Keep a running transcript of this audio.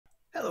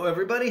Hello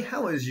everybody,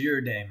 how was your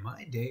day?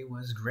 My day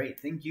was great,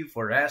 thank you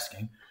for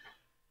asking.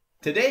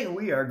 Today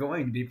we are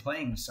going to be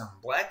playing some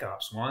Black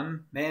Ops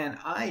 1. Man,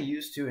 I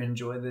used to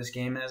enjoy this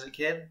game as a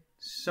kid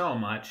so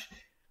much.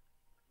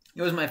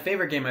 It was my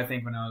favorite game, I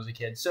think, when I was a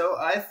kid. So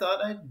I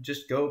thought I'd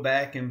just go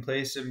back and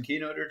play some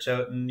Keeno DER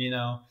Tootin,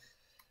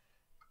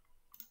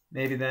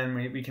 Maybe then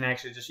we can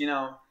actually just,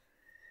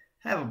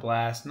 have a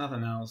blast,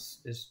 nothing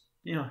else. Just,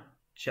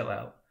 chill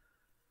out.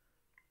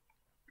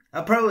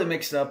 I'll probably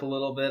mix it up a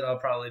little bit. I'll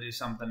probably do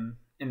something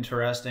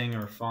interesting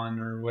or fun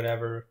or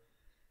whatever.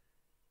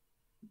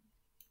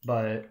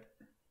 But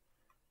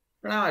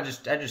for now, I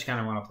just kind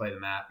of want to play the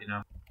map,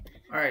 All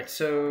right,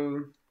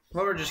 so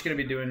what we're just gonna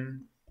be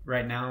doing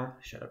right now.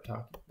 Shut up,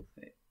 Takio.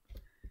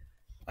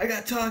 I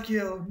got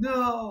Takio.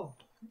 No,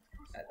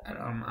 I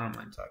don't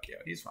mind Takio.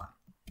 He's fine.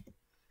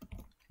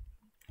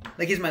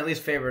 Like, he's my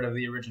least favorite of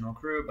the original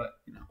crew, but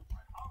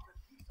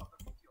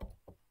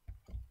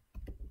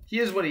he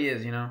is what he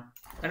is,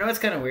 I know it's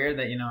kind of weird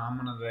that, I'm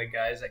one of the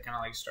guys that kind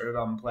of like started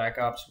on Black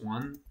Ops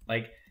 1.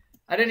 Like,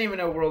 I didn't even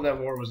know World at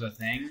War was a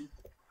thing.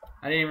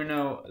 I didn't even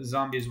know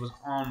Zombies was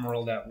on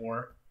World at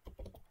War.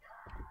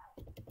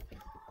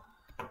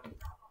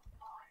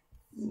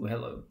 Ooh,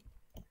 hello.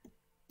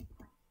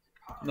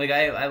 Like,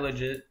 I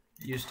legit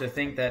used to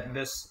think that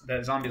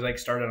that Zombies like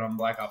started on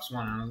Black Ops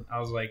 1. I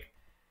was like,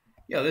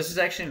 yo, this is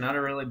actually not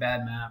a really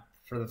bad map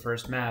for the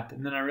first map.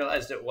 And then I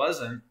realized it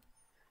wasn't.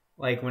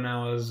 Like, when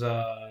I was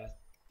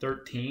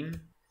 13.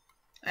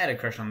 I had a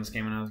crush on this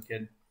game when I was a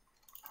kid.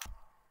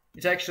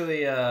 It's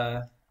actually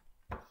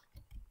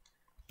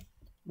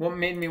what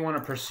made me want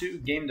to pursue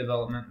game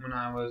development when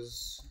I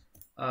was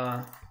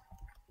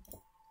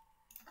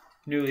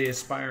newly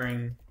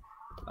aspiring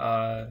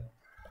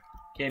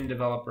game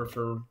developer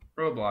for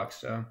Roblox.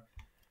 So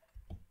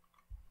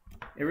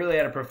it really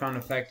had a profound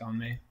effect on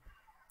me.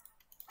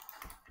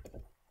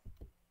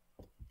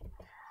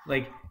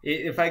 Like,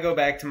 if I go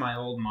back to my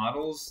old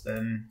models,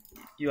 then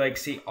you like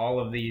see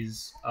all of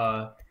these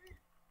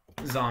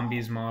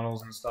Zombies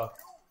models and stuff.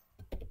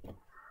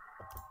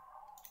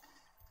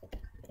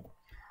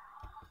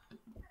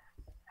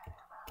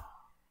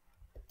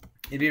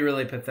 It'd be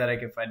really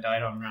pathetic if I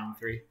died on round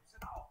 3.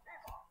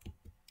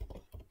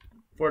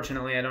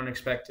 Fortunately, I don't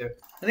expect to.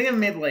 I think I've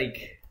made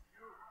like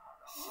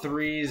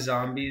 3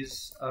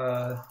 Zombies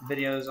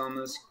videos on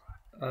this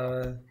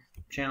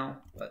channel,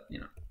 but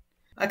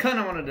I kind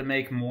of wanted to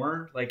make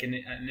more. Like,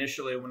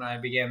 initially when I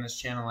began this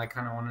channel, I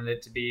kind of wanted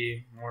it to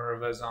be more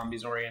of a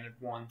Zombies-oriented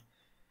one.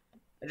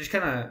 I just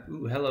kind of,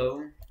 ooh,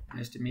 hello,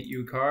 nice to meet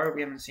you, Car.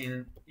 We haven't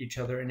seen each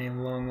other in a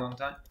long, long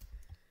time.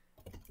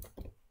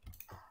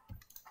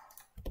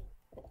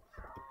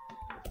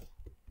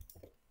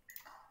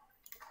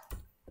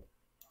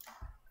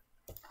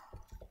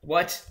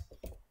 What?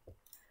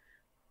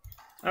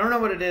 I don't know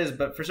what it is,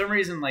 but for some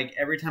reason, like,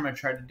 every time I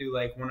try to do,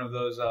 like, one of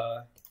those,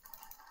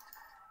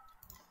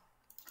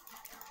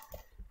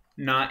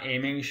 not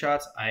aiming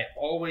shots, I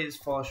always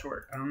fall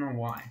short. I don't know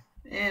why.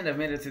 And I've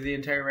made it through the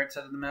entire right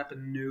side of the map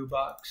in no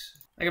box.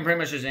 I can pretty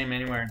much just aim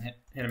anywhere and hit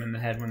them in the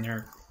head when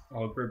they're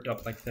all grouped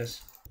up like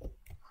this.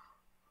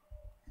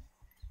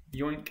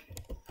 Yoink.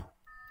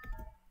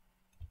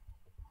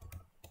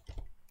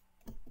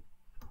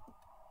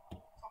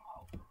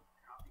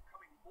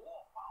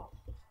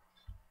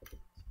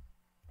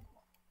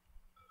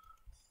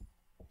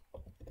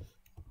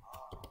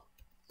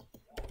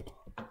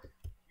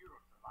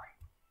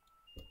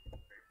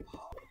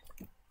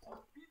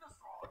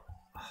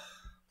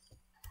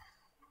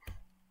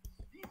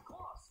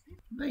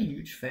 I'm a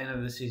huge fan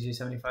of the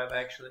CZ75,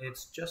 actually.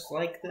 It's just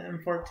like the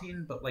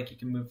M14, but like you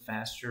can move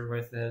faster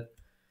with it.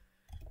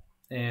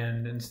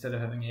 And instead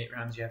of having 8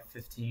 rounds, you have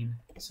 15.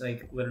 It's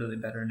like literally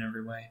better in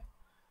every way.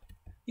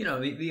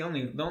 The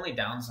only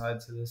downside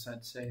to this,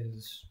 I'd say,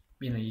 is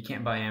you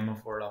can't buy ammo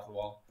for it off the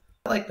wall.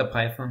 I like the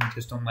Python, I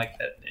just don't like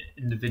that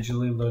it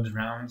individually loads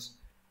rounds.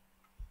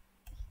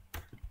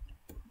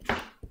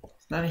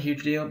 It's not a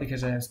huge deal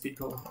because I have speed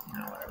gold,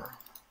 but whatever.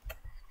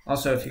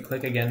 Also, if you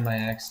click again by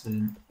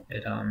accident,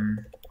 it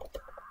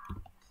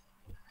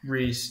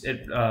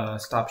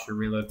stops your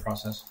reload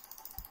process.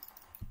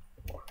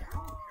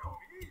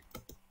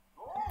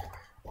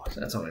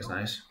 So that's always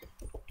nice.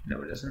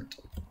 No, it isn't.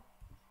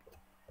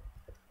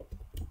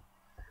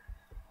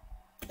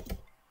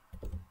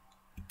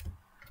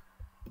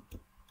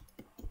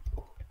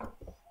 I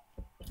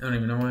don't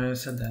even know why I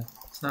said that.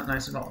 It's not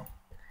nice at all.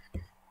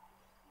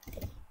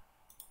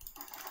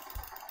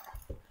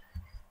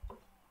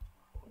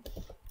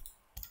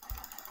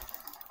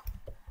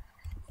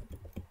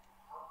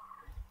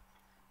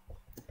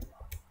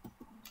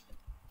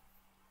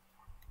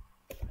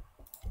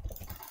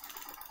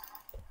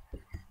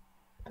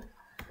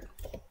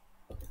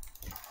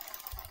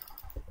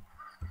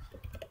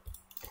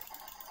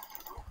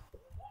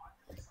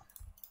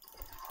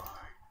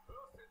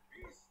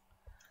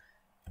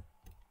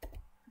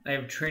 I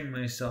have trained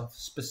myself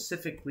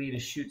specifically to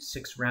shoot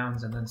 6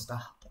 rounds and then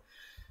stop.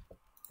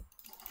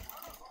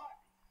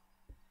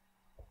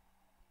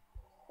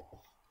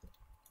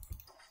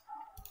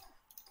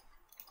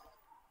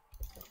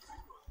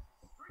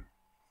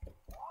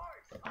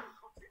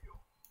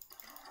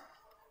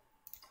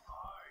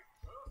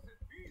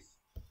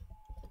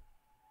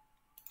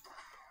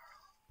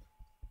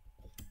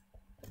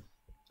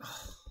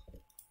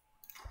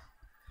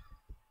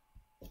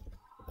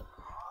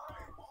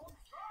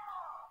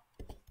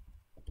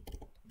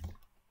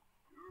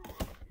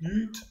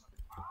 Yeet.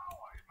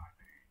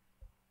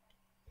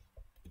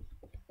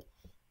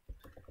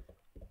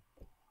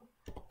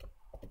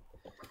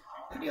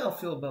 How do y'all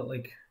feel about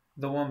like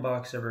the one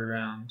box every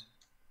round?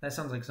 That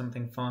sounds like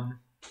something fun.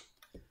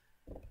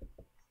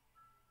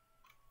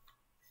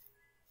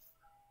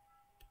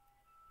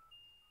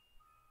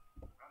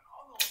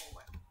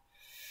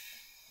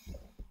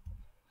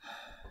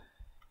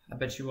 I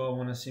bet you all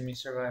want to see me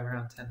survive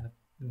round 10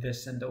 with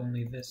this and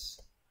only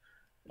this.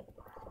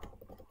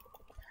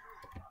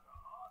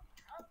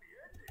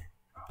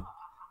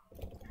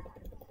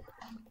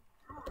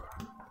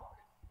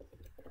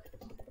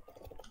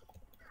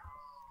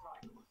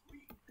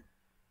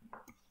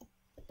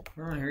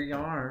 Oh, here you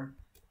are.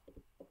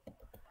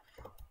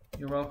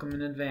 You're welcome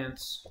in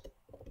advance.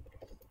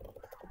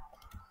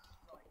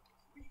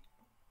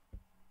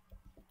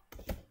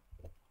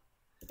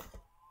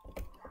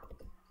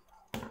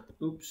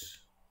 Oops.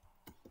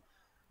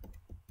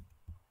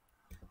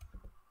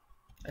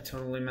 I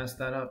totally messed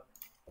that up.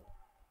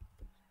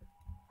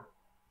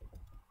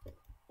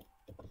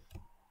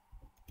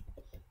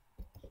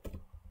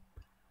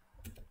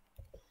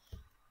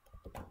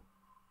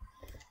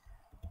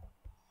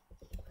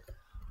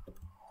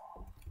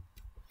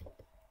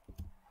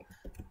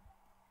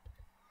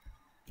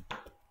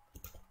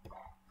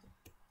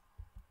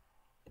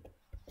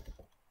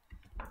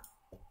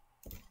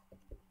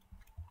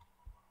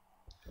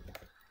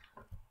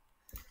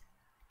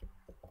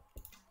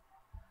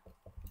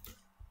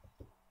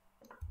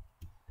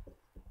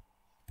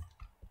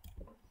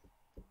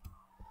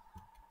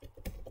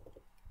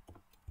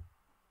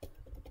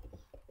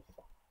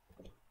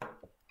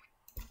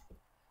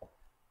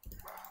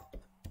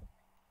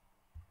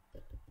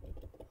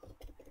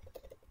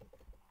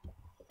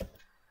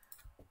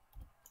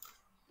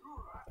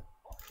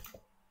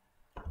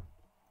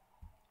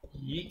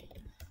 Yeet.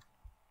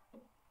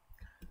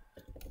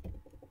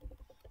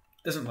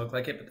 Doesn't look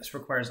like it, but this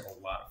requires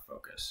a lot of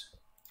focus.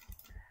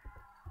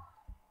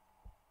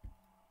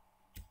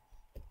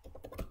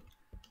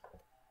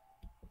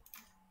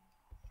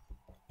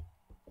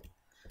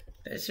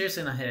 Did I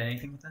seriously not hit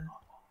anything with that?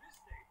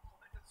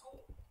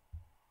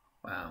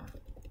 Wow.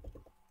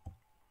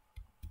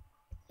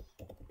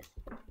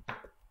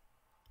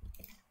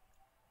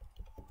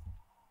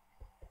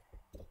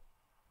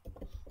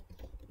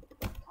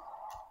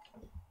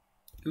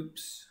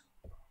 Oops.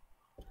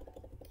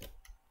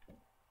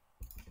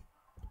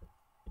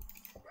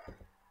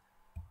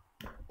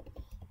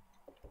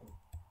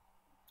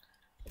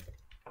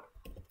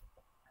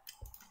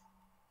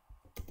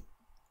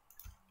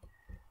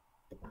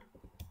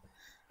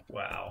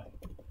 Wow.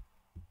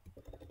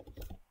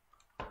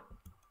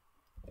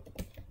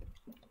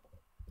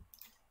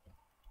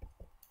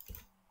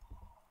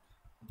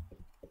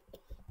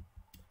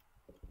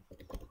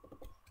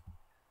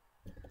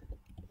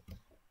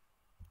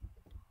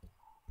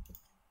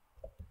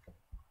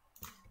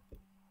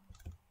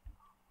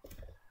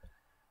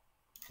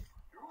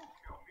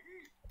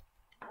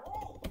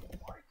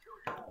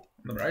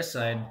 On the bright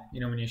side, you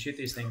know, when you shoot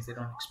these things, they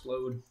don't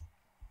explode.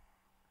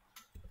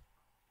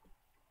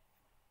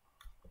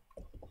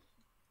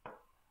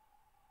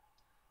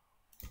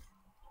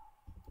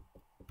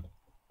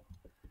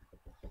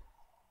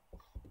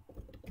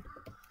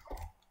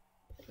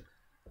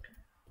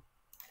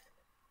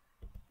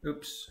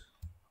 Oops.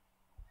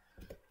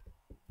 I'm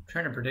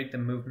trying to predict the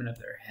movement of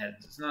their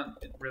heads. It's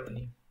not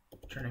really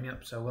turning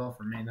up so well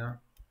for me, though.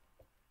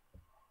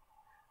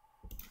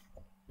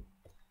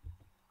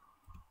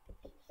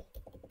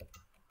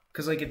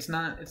 Because like it's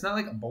not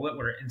like a bullet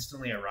where it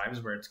instantly arrives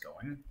where it's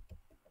going.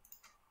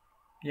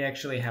 You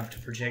actually have to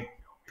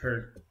predict.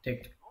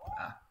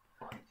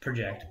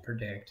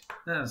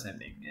 Not the same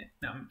thing.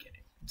 No, I'm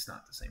kidding. It's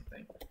not the same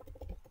thing.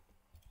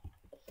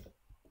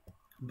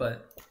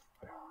 But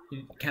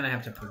you kind of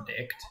have to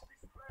predict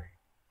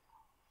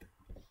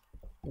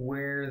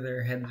where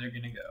their heads are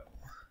gonna go,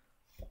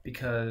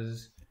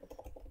 because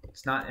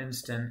it's not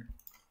instant.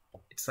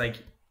 It's like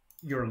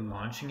you're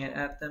launching it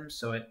at them,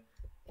 so it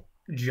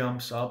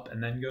jumps up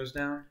and then goes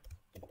down.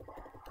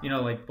 You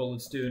know, like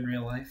bullets do in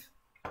real life.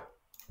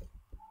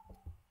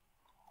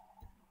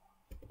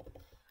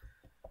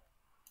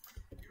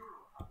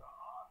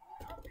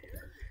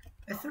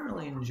 I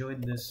thoroughly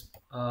enjoyed this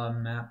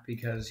map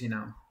because, you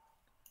know,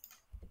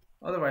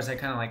 otherwise I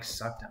kind of like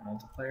sucked at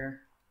multiplayer.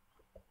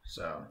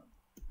 So,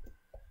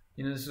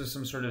 you know, this was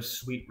some sort of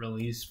sweet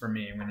release for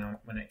me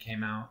when it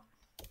came out.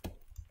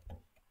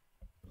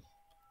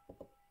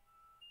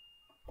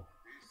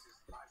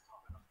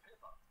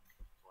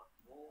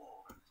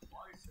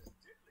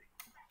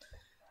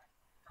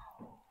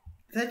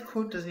 That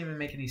quote doesn't even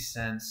make any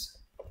sense.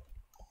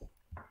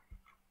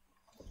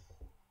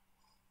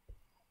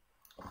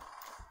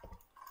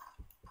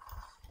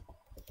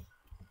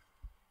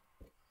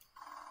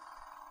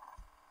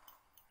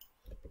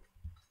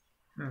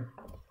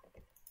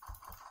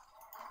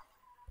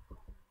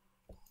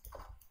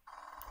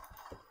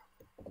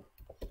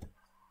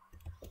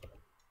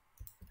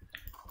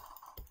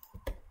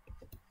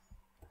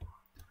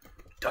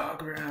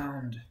 Dog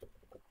round.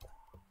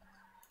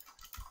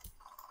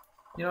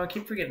 You know, I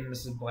keep forgetting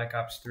this is Black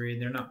Ops 3.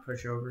 They're not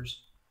pushovers.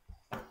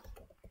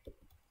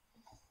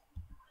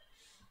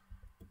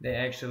 They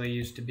actually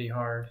used to be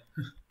hard.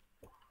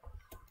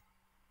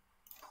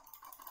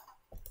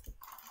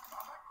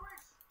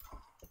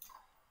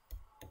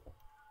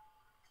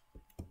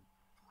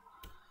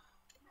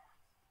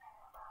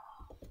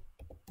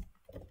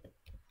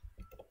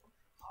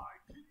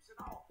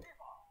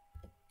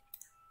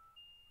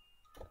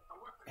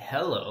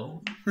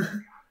 Hello.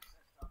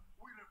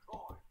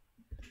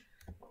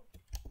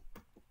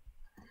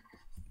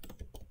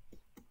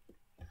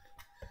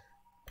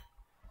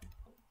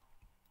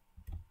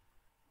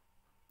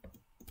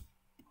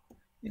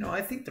 You know,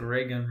 I think the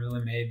ray gun really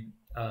made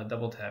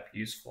double tap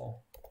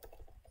useful.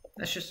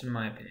 That's just in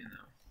my opinion,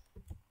 though.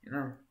 You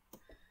know,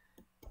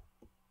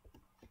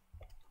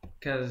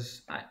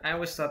 because I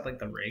always thought like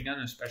the ray gun,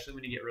 especially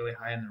when you get really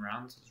high in the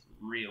rounds, is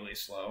really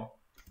slow.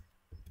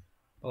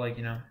 But like,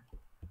 you know,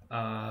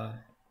 on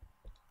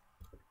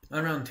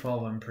round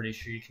 12, I'm pretty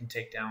sure you can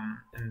take down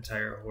an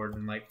entire horde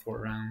in like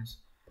 4 rounds.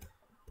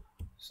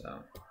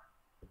 So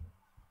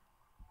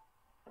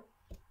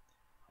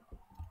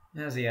it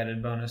has the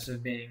added bonus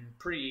of being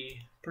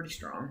pretty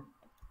strong.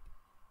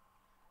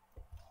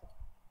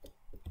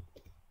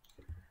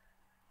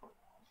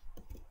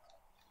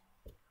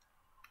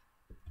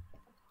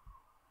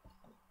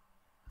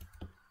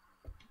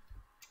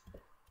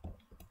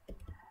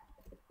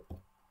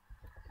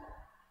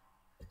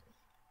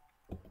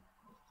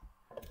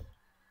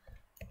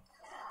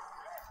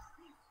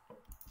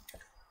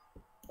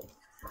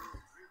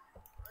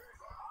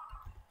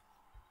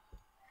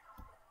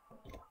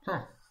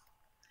 Huh.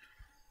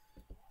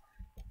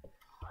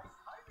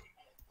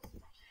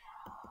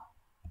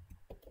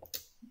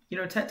 You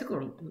know,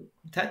 tactical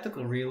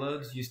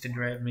reloads used to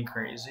drive me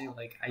crazy.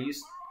 Like, I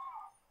used...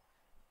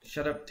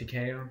 Shut up,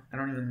 Takeo. I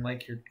don't even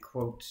like your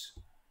quotes.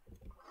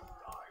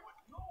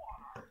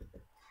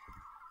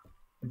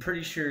 I'm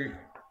pretty sure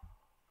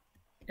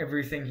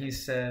everything he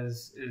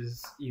says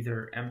is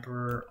either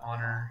Emperor,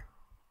 Honor,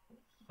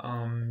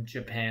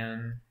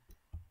 Japan,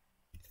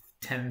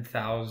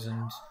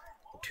 10,000,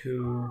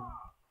 2,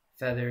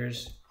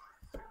 Feathers,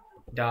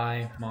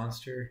 Die,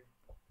 Monster.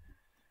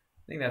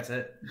 I think that's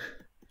it.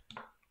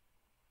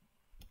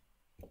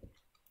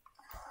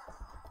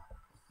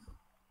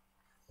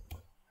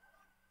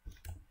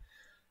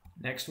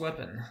 Next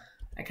weapon.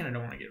 I kind of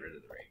don't want to get rid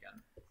of the ray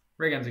gun.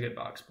 Ray gun's a good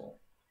box pull.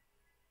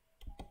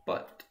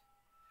 But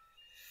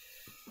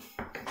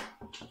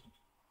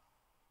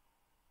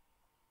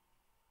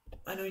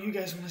I know you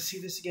guys want to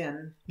see this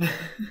again.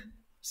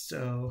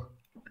 So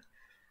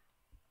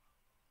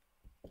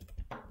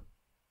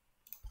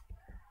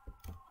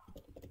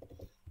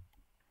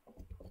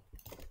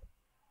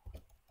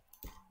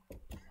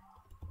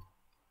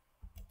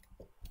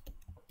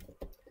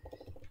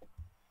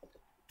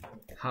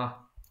ha.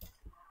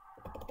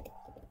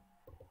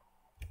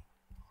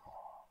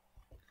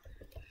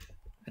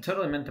 I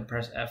totally meant to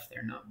press F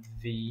there, not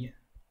V.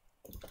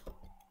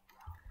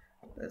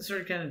 That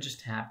sort of kind of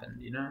just happened,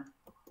 you know?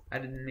 I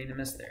didn't mean to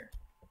miss there.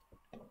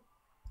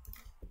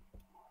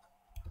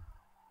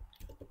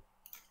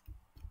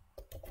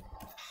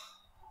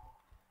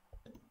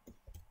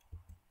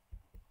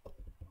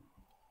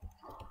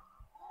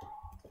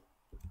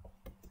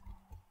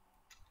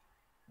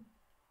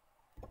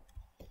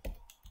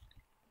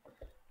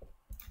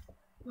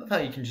 I love how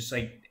you can just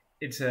like,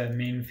 it's a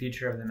main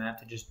feature of the map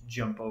to just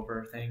jump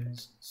over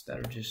things instead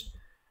of just...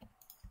 I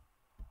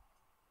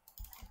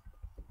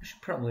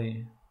should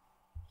probably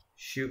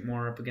shoot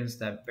more up against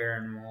that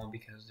barren wall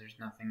because there's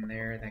nothing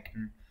there that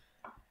can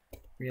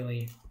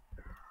really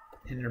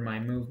hinder my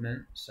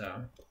movement,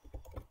 so...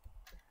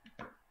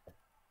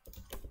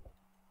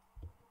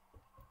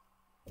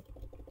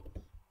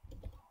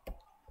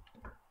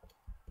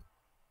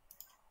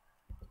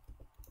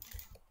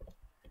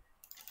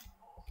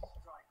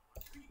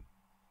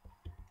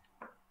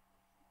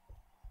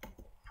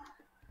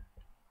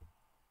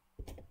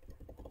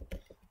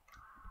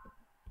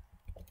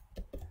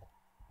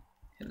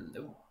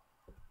 Hello.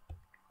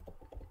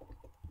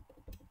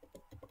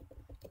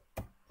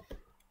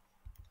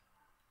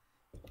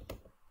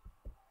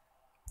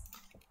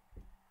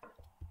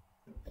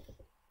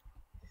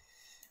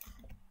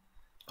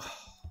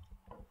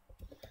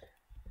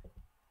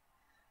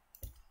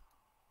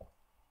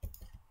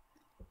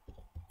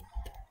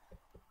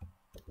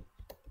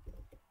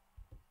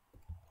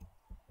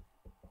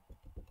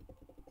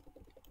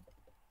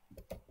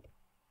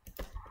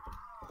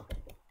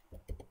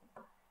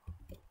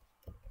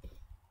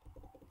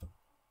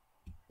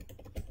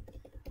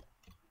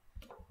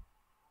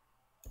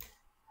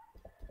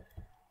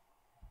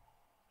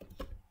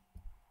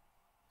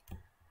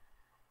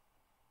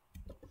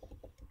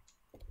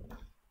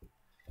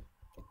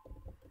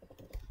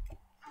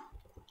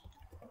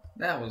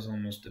 That was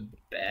almost a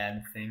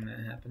bad thing that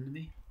happened to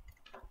me.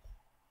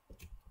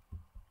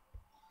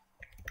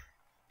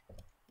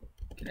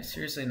 Can I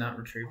seriously not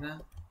retrieve that?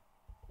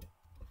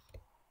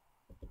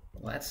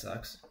 Well, that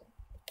sucks.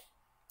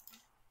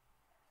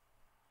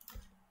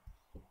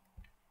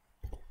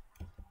 I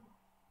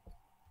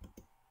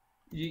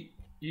You.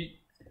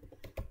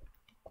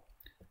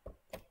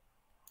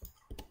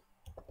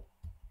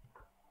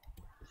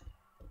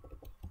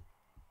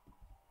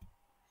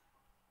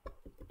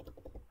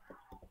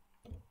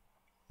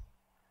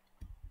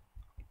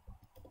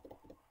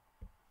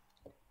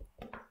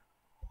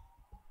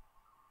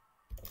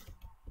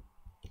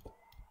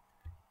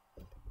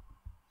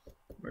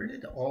 Where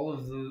did all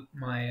of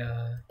my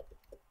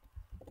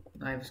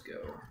knives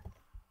go?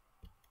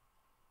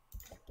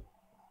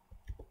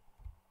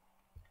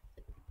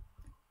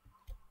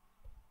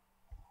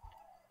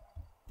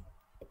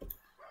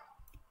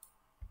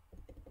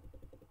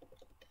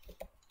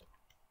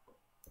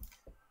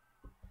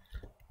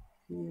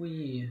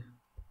 Wee.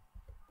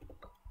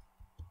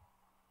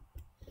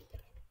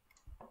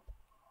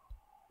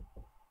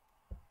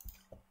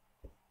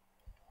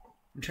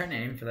 I'm trying to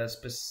aim for that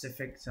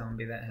specific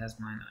zombie that has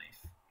my knife.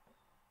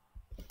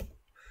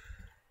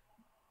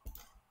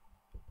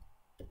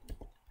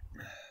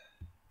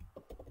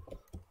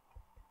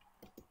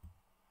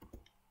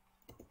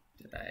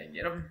 Did I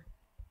get him?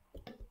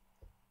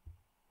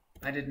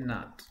 I did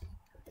not.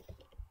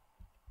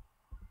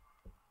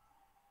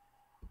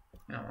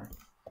 Oh well.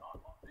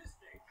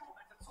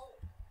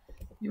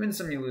 You win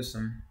some, you lose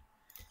some.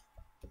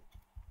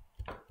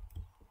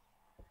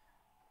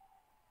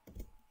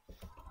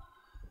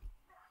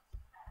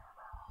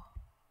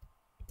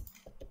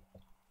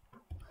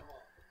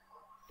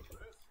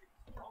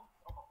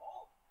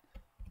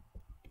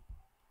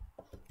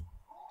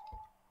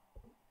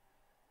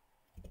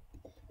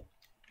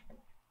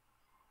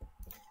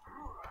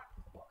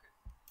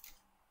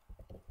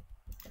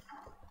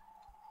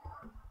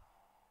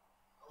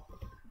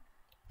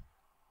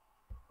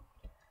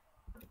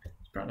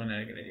 Probably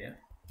not a good idea.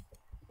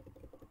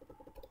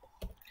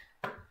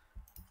 I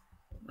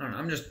don't know,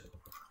 I'm just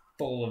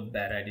full of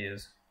bad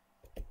ideas.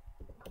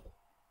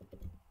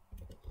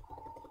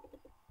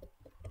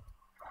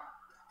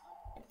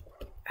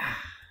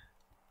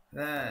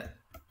 That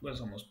was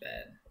almost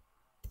bad.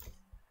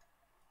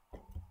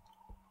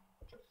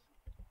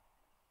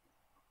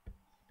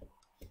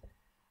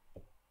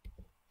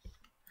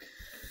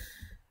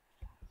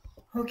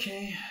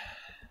 Okay.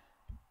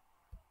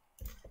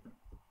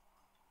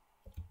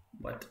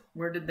 What?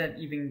 Where did that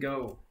even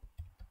go?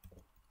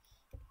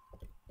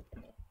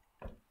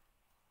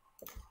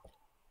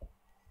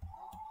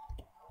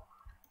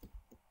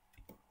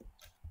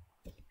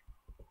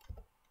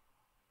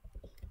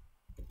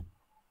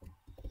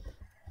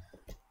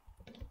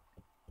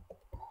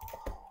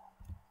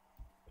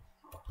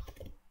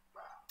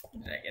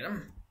 Did I get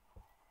him?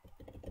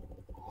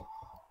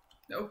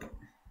 Nope.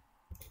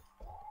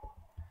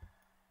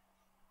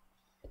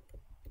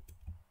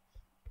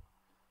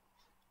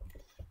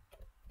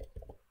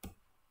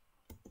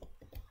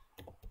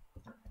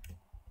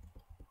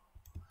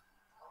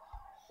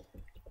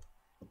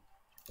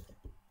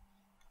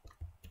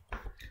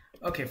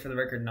 Okay, for the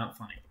record, not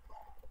funny.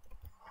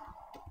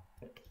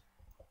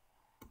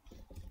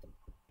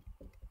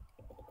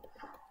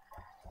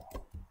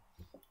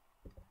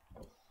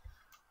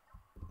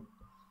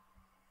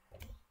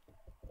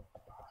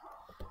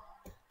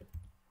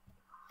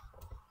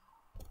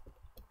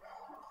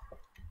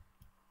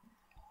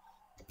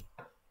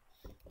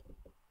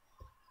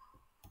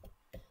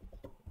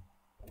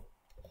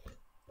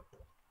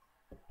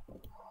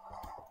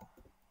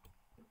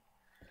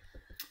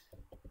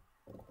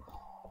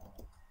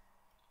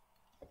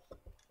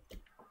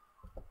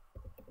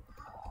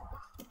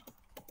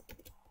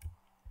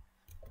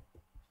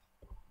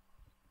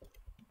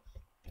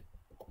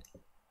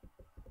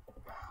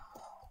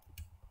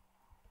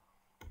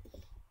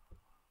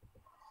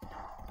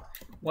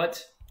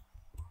 What?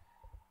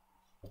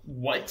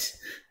 What?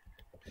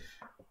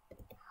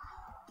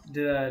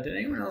 Did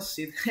anyone else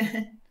see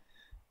that?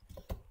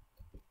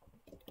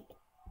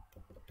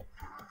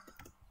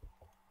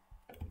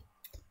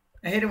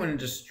 I hate it when it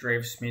just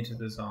strafes me to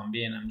the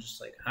zombie and I'm just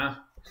like, huh?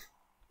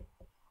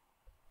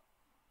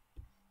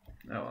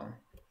 Oh well.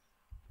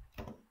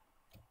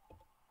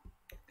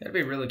 Gotta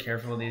be really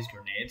careful with these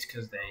grenades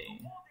because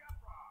they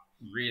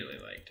really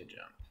like to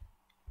jump.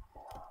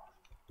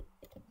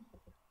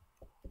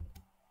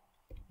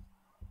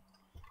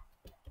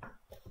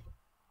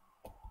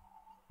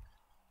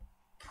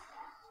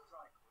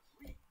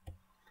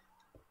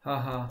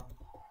 Haha.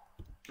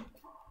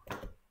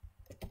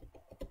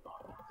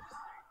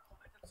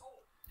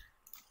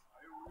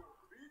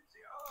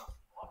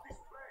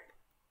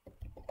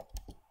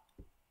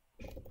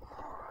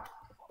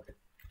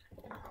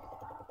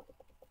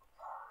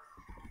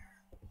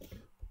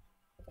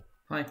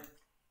 Hi.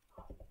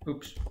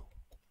 Oops.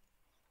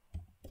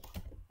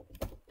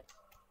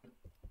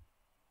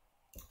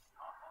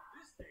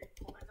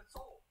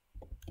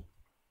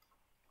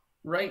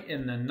 Right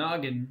in the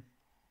noggin.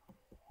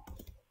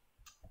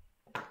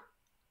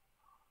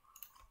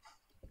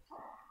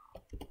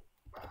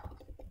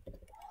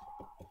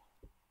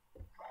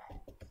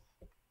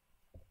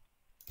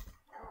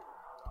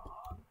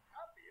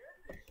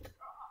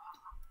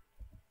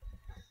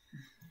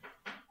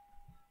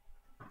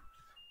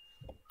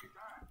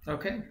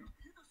 Okay.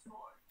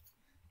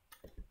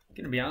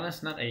 be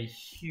honest, not a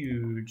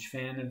huge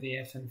fan of the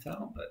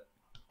FNFL, but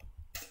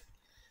it's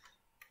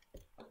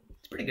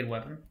a pretty good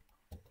weapon.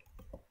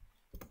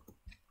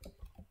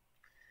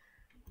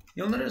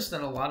 You'll notice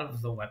that a lot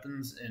of the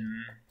weapons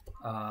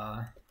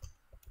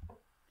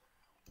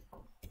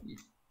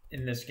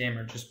in this game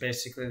are just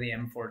basically the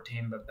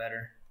M14, but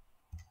better.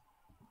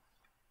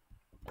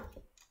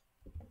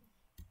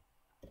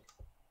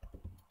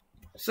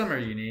 Some are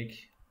unique.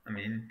 I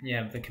mean, you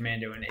have the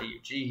Commando and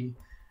AUG,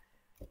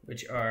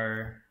 which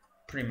are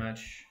pretty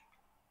much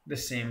the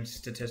same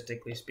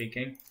statistically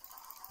speaking.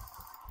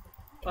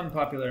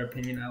 Unpopular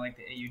opinion, I like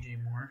the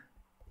AUG more.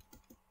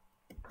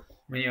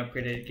 When you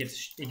upgrade it,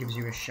 it gives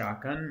you a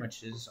shotgun,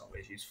 which is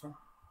always useful.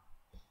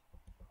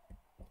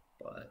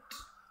 But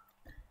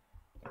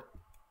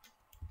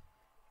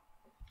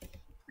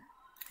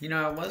you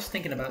know, I was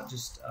thinking about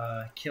just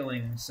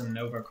killing some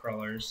Nova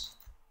crawlers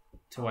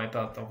to wipe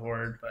out the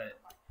horde, but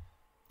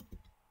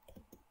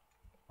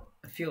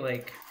I feel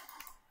like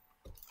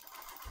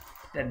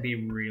that'd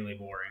be really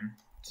boring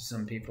to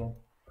some people.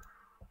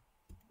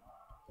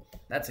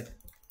 I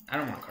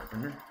don't want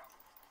Carpenter.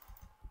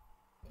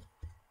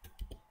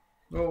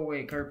 Go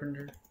away,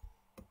 Carpenter.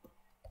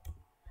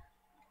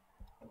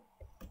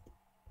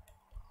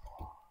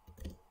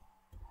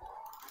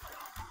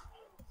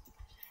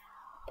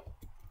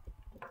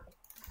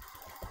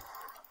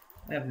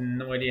 I have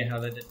no idea how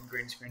that didn't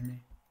green screen me.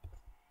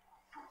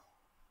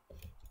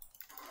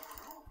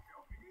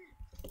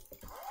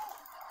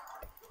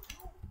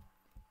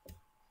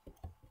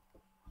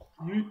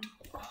 Yeet.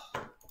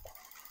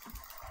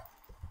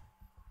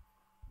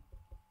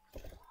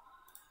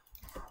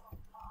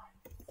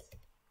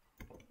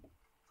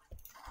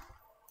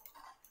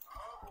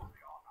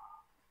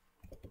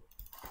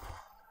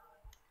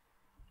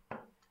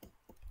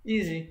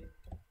 Easy.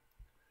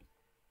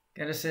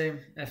 Gotta say,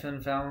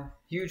 FNFL,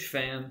 huge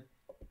fan.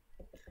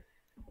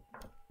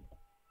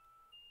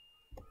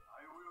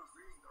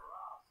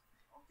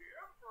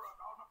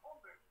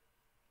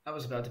 I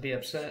was about to be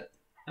upset.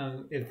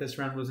 If this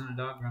round wasn't a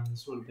dog round,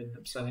 this would have been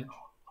upsetting.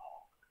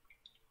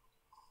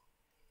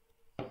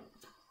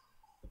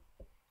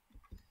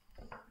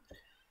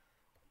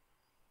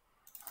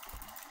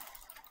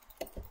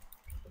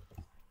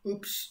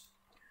 Oops.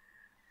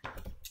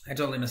 I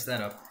totally messed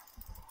that up.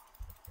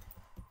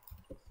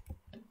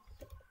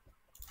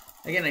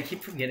 Again, I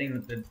keep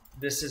forgetting that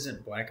this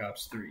isn't Black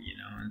Ops 3, you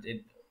know?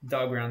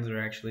 Dog rounds are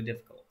actually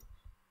difficult.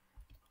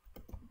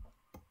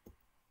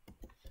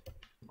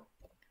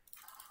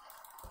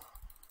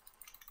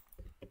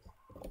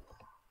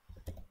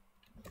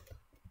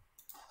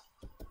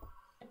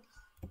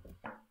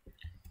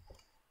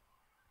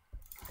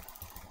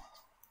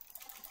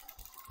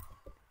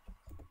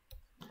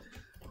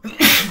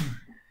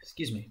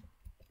 Excuse me.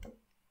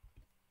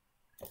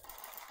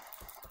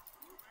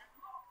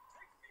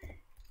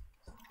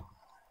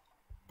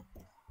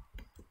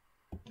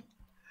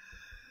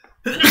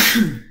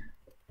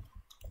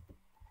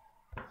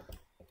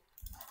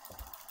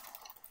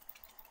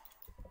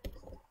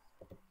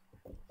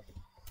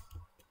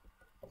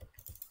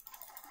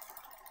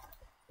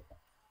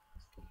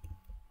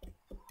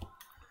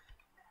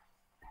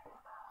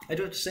 I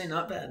do have to say,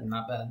 not bad,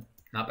 not bad,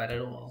 not bad at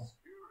all.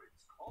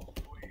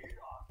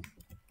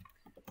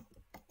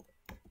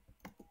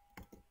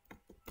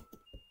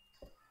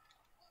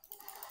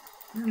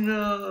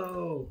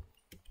 No.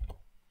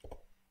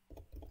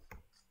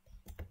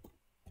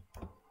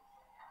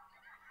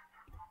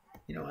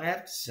 You know, I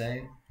have to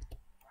say,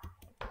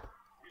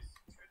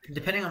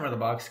 depending on where the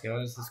box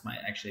goes, this might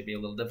actually be a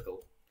little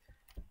difficult.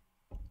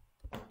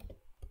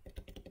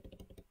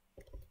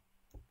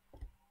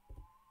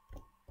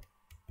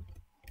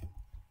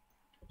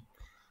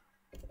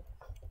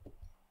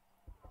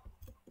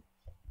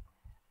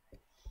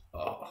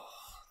 Oh,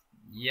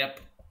 yep.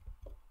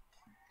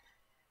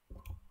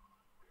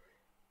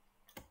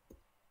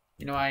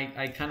 You know,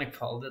 I kind of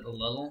called it a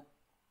little,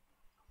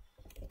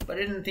 but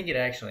I didn't think it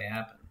actually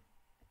happened.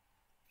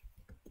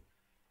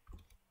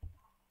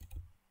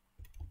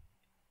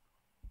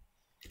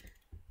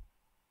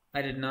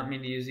 I did not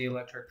mean to use the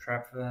electric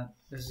trap for that.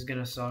 This is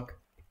gonna suck.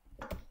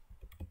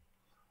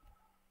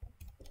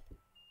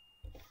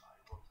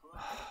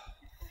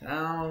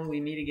 Oh, we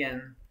meet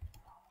again.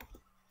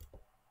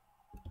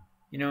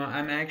 You know,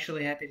 I'm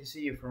actually happy to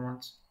see you for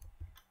once.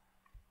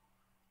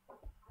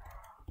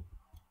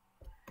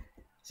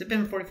 Has it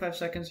been 45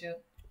 seconds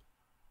yet?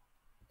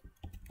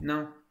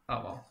 No?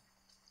 Oh well.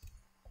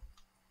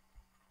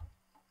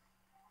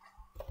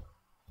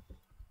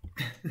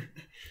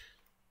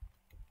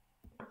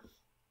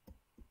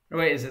 Or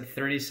wait, is it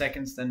 30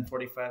 seconds then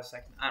 45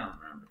 seconds? I don't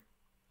remember.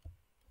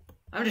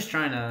 I'm just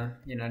trying to,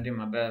 you know, do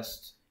my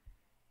best.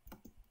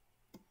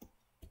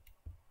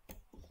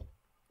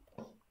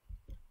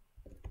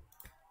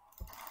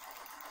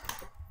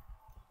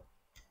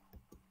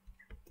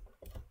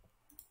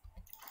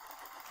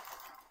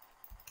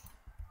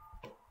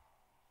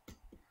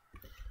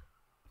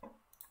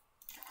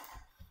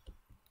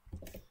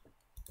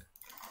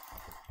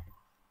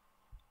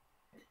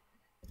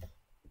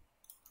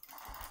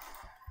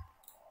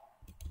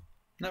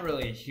 Not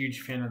really a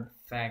huge fan of the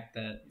fact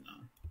that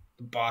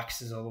the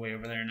box is all the way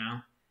over there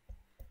now.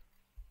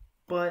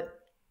 But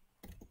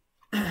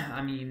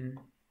I mean,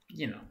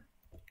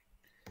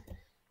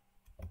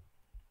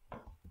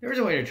 there's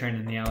a way to train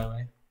in the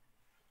alleyway.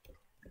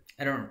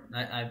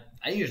 I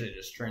usually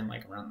just train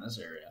like around this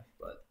area,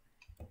 but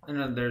I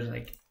know there's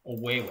like a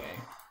way.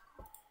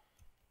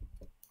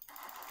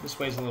 This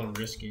way's a little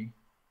risky.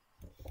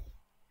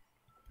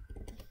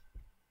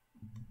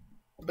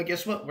 But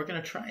guess what? We're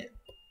gonna try it.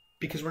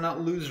 Because we're not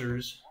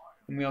losers.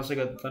 And we also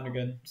got the Thunder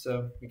Gun,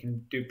 so we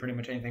can do pretty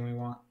much anything we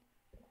want.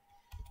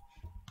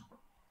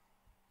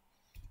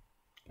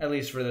 At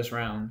least for this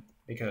round.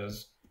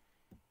 Because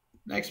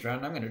next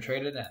round I'm gonna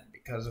trade it in.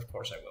 Because of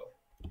course I will.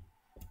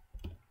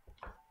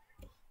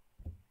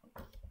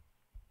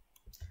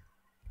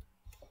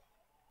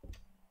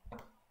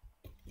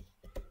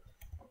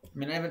 I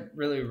mean, I haven't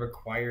really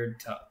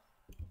required to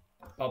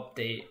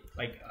upgrade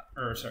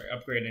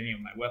any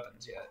of my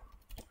weapons yet.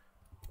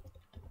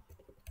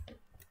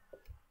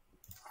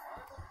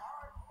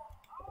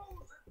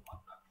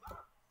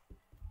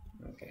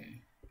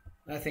 Okay.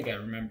 I think I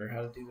remember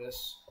how to do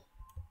this.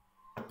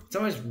 It's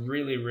always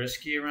really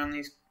risky around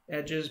these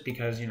edges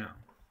because,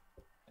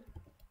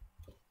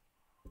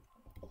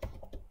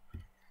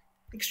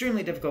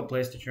 extremely difficult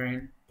place to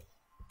train.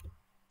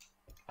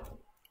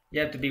 You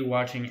have to be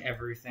watching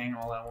everything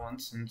all at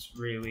once, and it's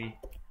really,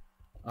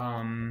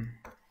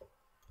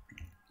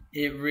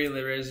 it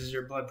really raises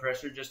your blood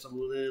pressure just a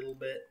little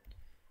bit.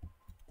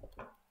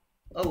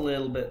 A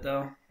little bit,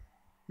 though.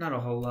 Not a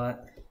whole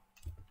lot.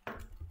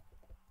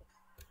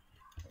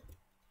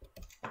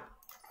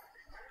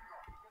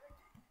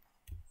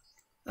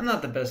 I'm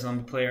not the best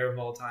zombie player of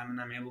all time,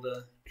 and I'm able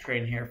to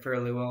train here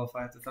fairly well if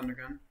I have the Thunder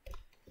Gun.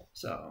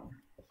 So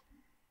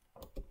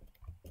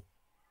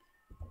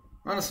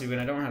honestly, when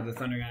I don't have the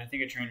Thunder Gun, I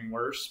think I train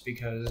worse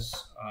because,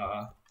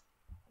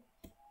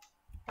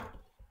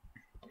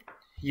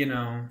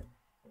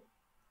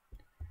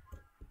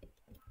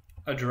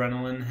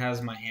 adrenaline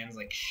has my hands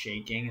like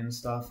shaking and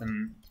stuff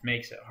and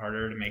makes it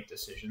harder to make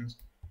decisions.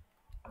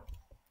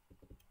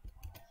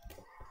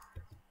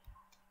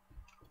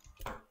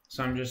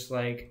 So I'm just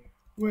like,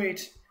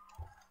 wait,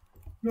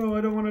 no,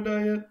 I don't want to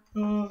die yet.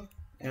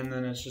 And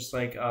then it's just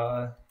like,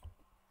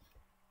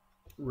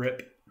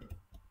 rip.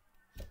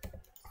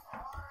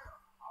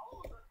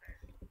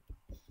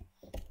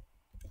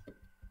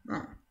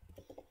 Oh.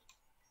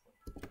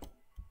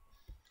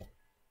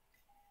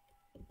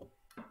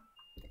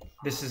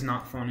 This is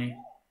not funny.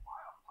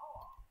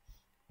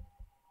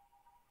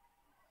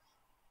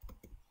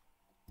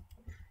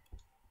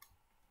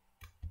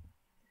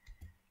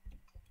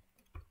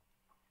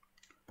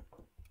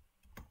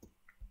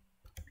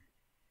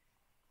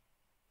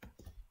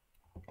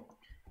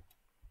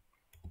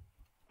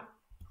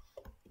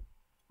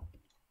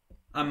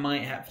 I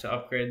might have to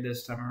upgrade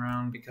this time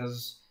around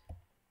because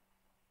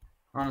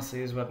honestly,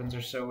 these weapons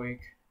are so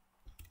weak.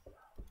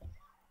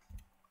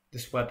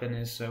 This weapon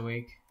is so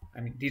weak.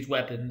 I mean, these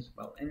weapons,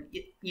 well, and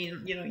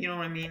you know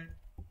what I mean?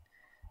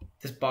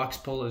 This box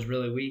pull is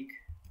really weak.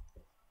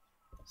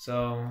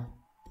 So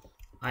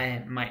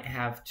I might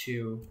have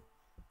to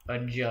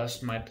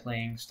adjust my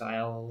playing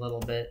style a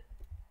little bit.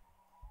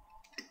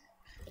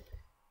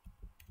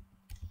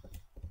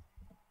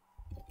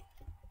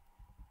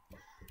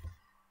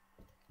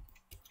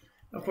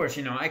 Of course,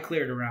 I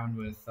cleared around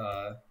with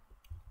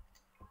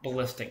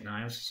ballistic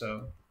knives,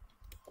 so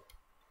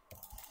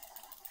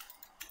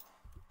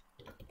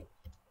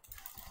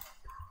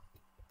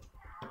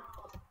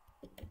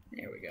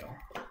there we go.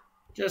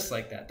 Just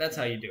like that. That's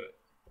how you do it.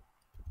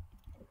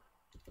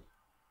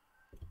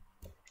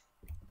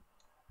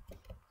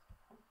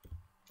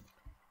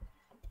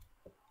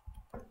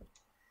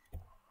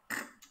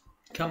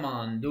 Come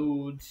on,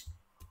 dudes.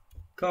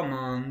 Come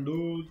on,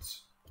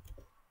 dudes.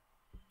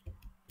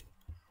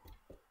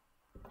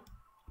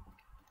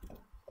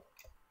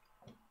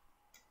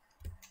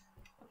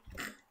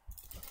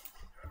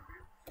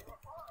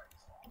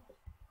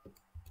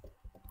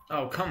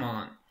 Oh, come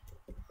on.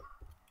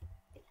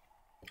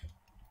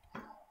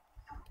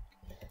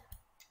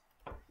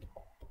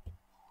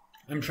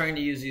 I'm trying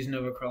to use these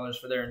Nova Crawlers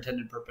for their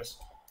intended purpose.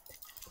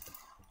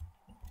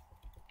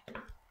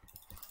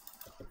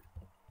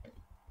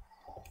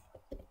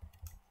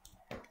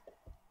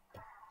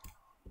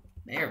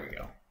 There we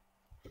go.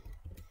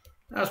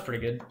 That was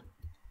pretty good.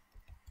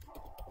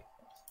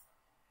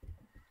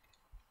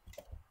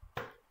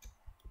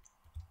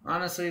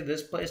 Honestly,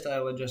 this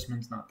playstyle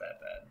adjustment's not that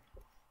bad.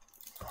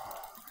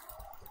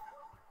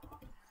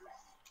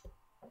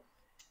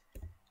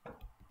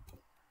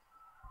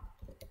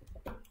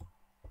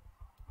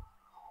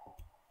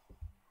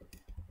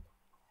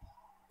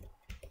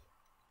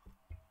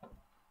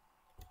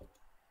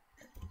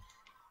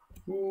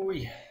 Ooh,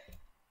 yeah.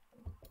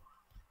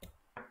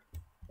 I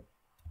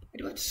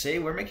do have to say,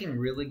 we're making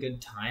really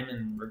good time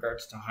in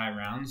regards to high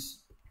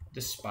rounds,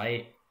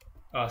 despite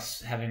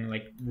us having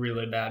like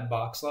really bad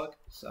box luck.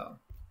 So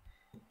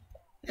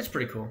it's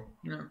pretty cool,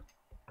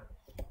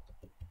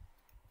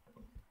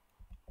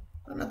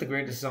 I'm not the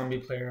greatest zombie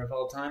player of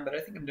all time, but I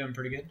think I'm doing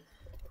pretty good.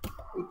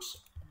 Oops.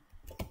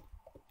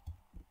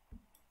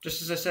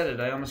 Just as I said it,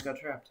 I almost got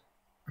trapped.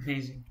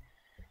 Amazing.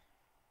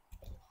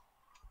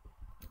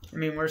 I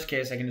mean, worst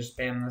case, I can just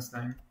spam this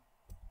thing.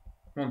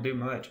 Won't do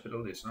much, but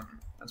it'll do something.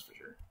 That's for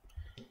sure.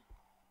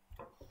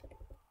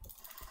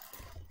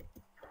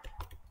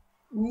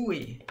 Ooh.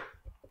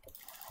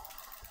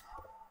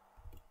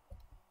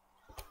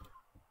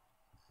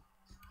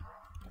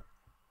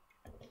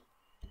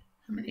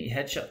 How many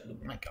headshots? Oh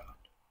my god.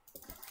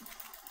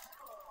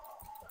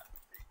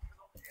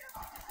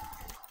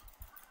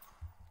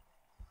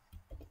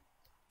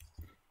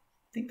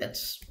 I think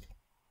that's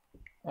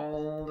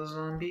all the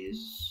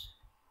zombies.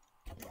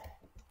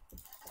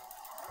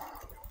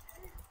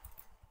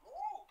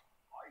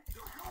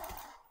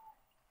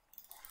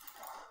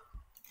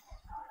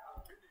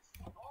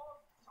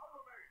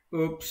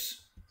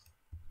 Oops.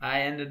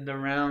 I ended the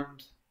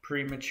round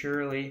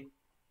prematurely.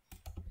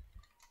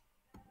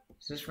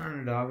 Is this round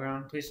a dog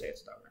round? Please say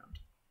it's a dog round.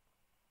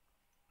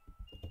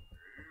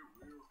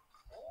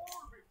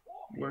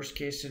 Worst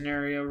case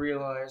scenario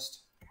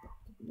realized.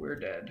 We're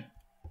dead.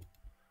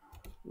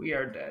 We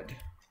are dead.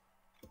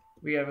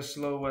 We have a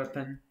slow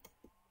weapon.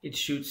 It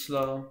shoots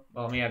slow.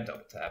 Well, we have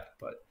double tap,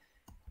 but...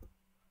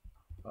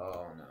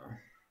 Oh no.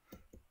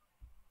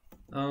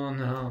 Oh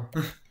no.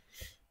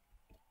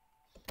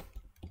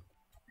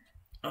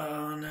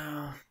 Oh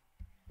no.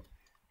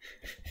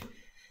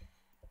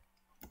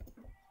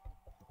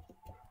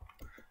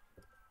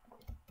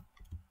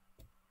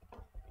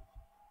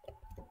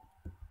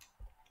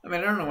 I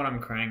mean, I don't know what I'm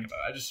crying about.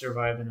 I just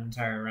survived an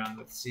entire round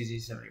with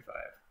CZ75.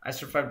 I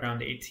survived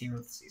round 18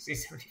 with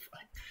CZ75.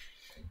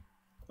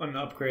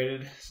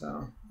 Unupgraded,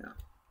 so,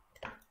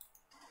 yeah.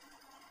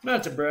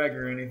 Not to brag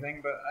or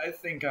anything, but I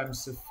think I'm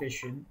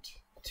sufficient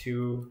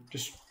to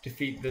just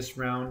defeat this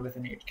round with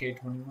an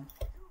HK21.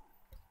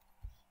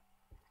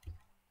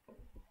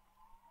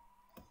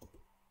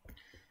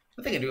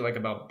 The thing I do like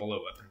about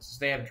bullet weapons is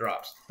they have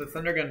drops. The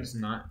thunder gun does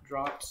not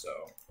drop, so...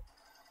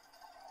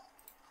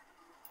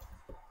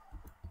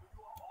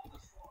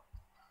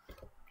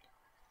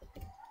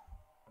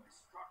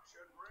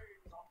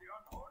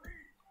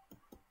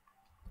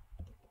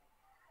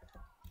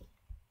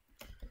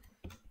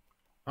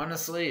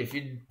 Honestly, if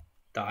you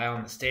die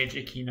on the stage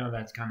at Keeno,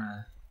 that's kind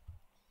of...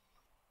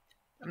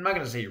 I'm not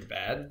going to say you're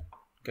bad,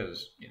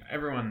 because, you know,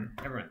 everyone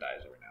dies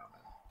every now and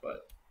then,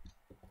 but...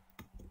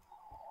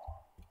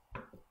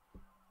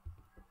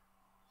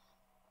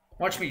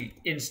 Watch me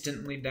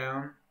instantly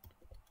down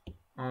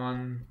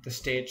on the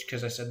stage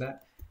because I said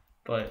that.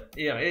 But,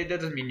 yeah, it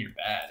doesn't mean you're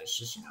bad. It's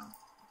just, you know,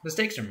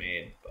 mistakes are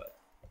made, but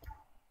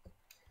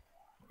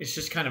it's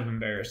just kind of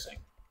embarrassing.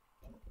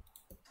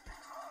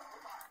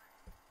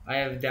 I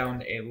have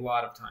downed a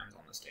lot of times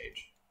on the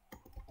stage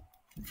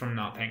from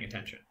not paying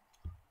attention.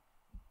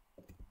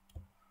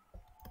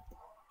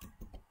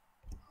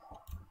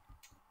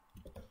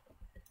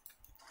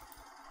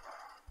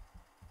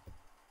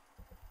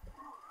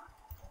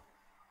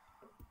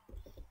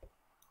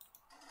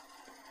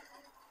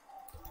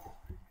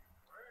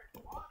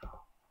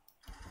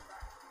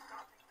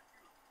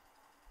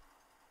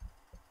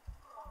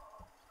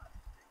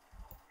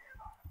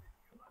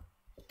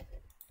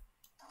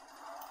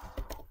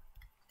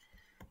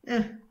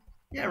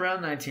 Yeah,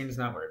 round 19 is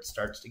not where it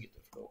starts to get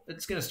difficult.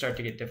 It's going to start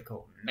to get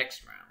difficult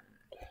next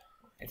round,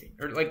 I think.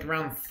 Or like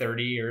round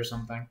 30 or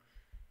something.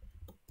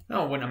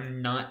 Oh, when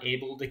I'm not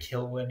able to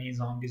kill any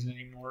zombies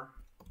anymore.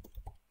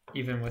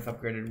 Even with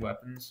upgraded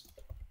weapons.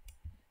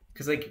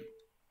 Because, like,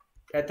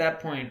 at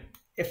that point,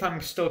 if I'm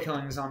still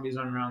killing zombies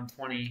on round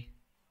 20,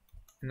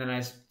 and then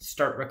I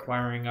start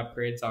requiring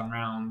upgrades on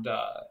round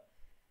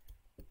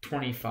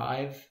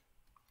 25,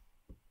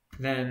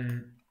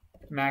 then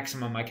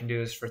maximum I can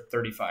do is for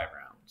 35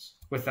 rounds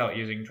without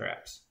using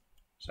traps.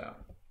 So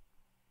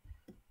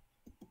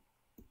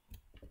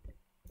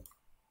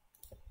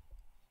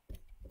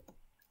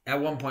at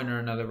one point or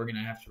another, we're going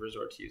to have to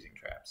resort to using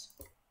traps.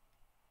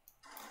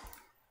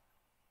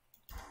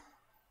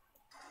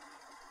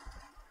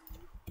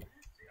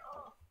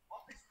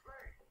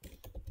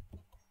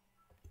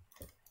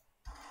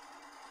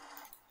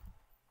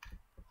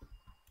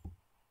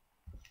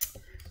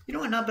 You know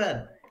what? Not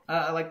bad.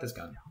 I like this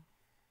gun.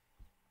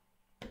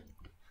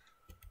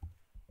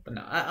 But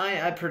no,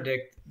 I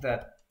predict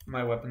that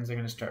my weapons are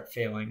going to start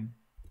failing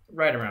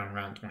right around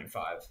round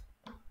 25.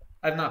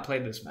 I've not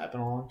played this map in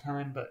a long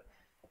time, but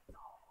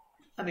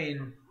I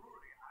mean,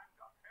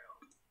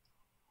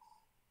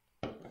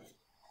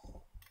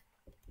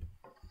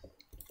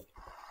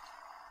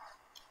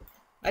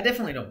 I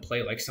definitely don't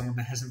play like someone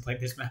that hasn't played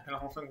this map in a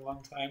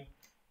long time.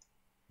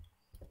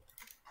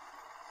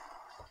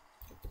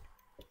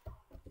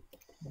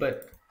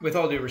 But with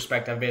all due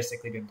respect, I've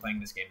basically been playing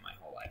this game my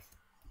whole life.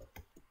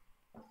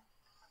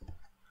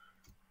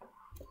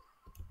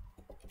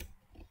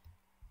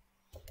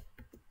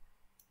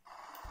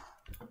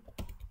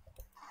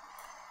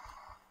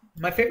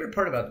 My favorite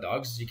part about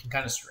dogs is you can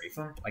kind of strafe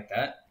them like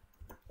that.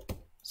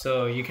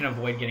 So you can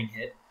avoid getting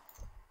hit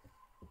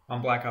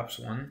on Black Ops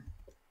 1.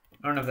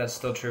 I don't know if that's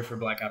still true for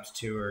Black Ops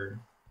 2 or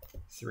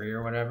 3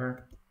 or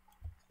whatever.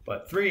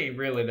 But 3,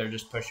 really, they're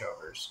just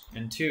pushovers.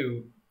 And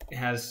 2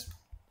 has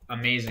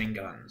amazing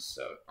guns.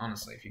 So,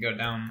 honestly, if you go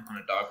down on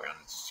a dog round,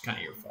 it's kind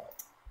of your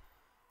fault.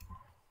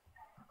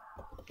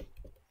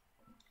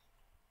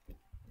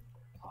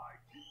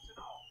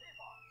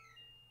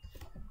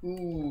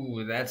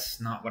 Ooh,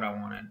 that's not what I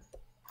wanted.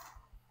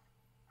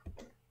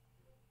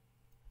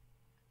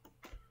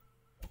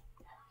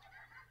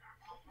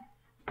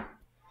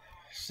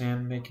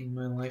 Sam making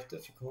my life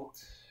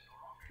difficult.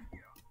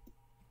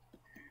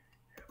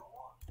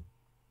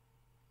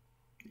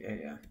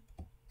 Yeah.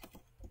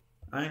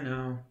 I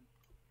know.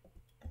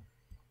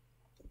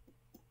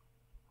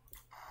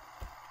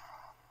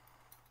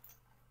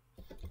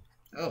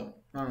 Oh,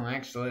 well,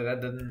 actually,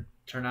 that didn't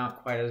turn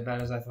out quite as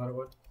bad as I thought it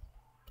would.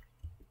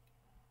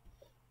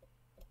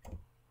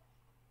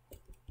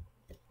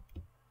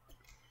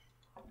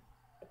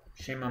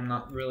 Shame I'm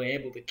not really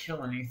able to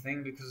kill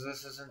anything because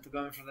this isn't the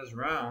gun for this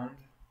round,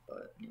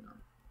 but, you know.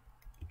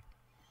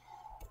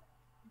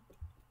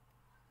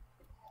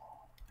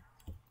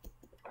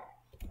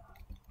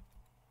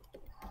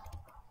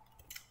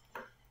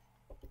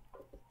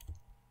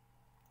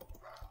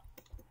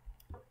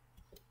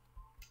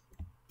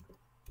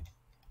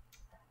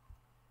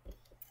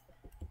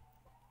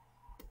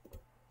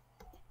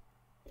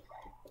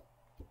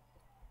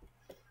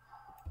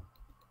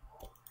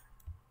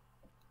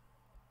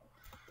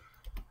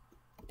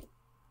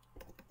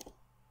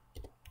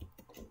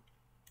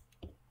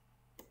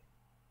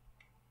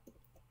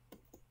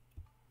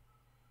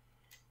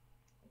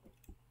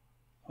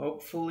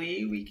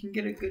 Hopefully we can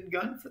get a good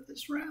gun for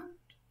this round.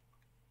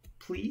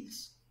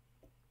 Please.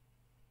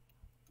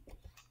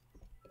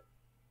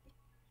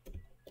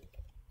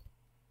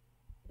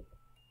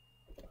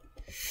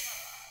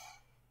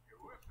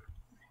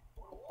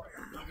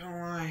 I'm not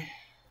gonna lie.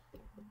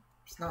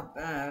 It's not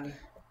bad.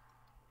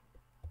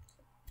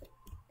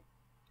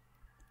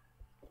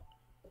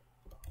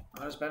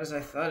 Not as bad as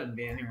I thought it'd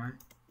be anyway.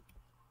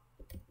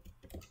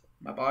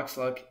 My box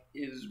luck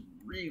is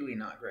really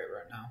not great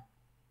right now.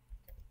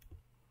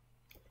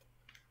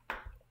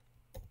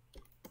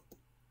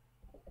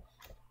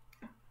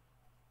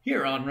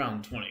 Here on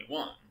round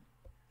 21.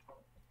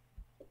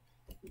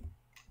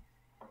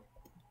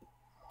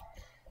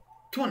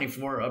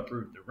 "24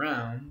 uproot the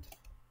round."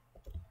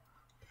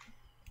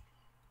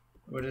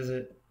 What is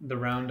it? The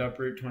round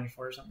uproot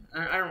 24 or something?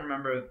 I don't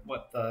remember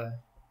what the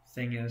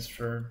thing is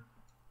for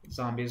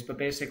zombies, but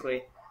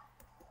basically,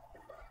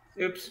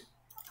 oops.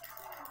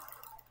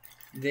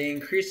 They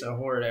increase a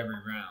horde every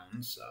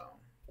round, so.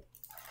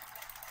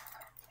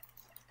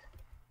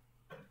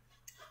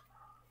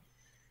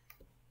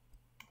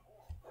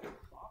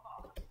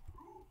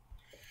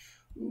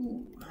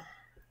 Ooh.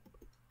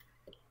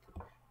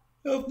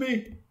 Help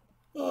me!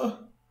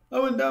 Oh, I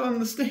went down on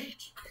the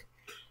stage.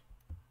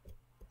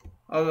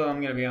 Although,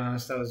 I'm gonna be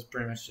honest, I was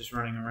pretty much just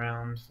running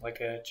around like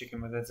a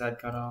chicken with its head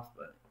cut off,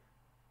 but.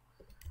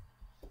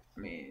 I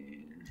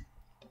mean.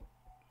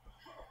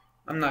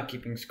 I'm not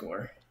keeping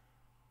score.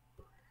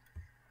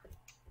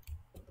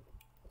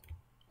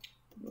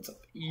 What's up?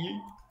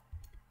 Yeet.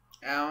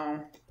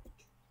 Ow.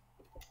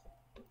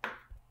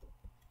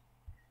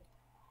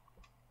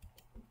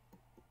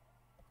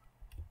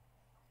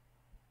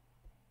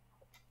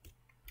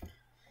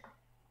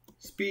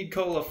 Speed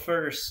cola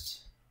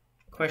first.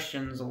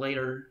 Questions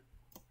later.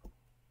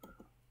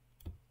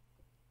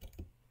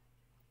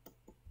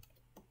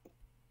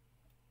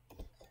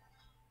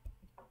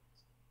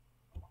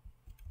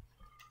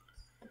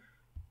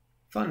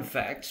 Fun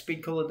fact,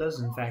 speed cola does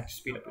in fact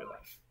speed up your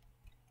life.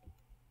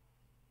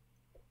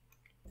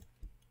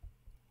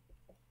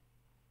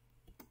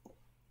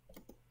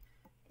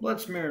 Blood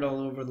smeared all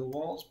over the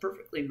walls.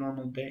 Perfectly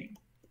normal day.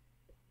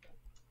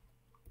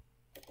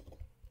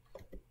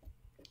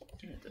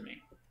 Give it to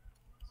me.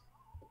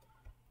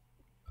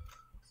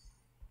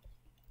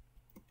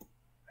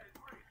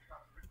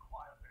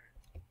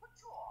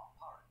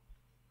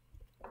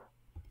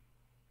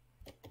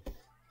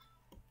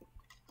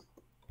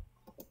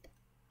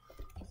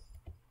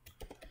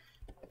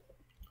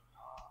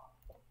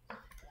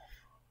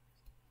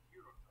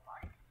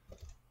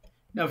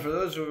 Now, for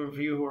those of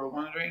you who are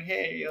wondering,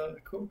 hey,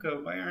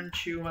 Coco, why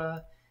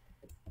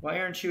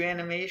aren't you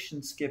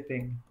animation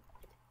skipping?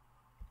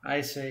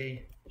 I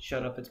say,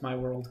 shut up, it's my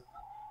world.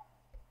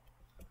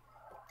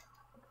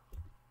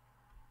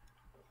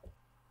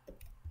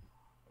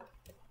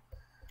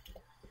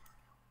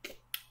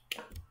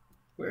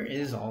 Where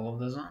is all of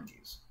the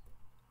zombies?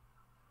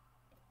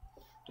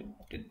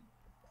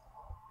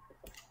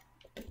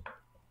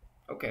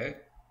 Okay.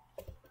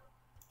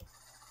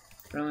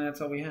 Apparently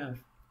that's all we have.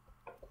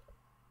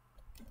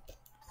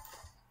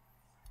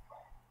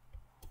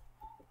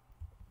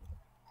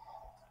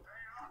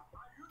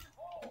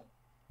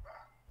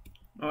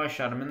 Oh, I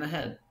shot him in the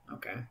head.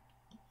 Okay.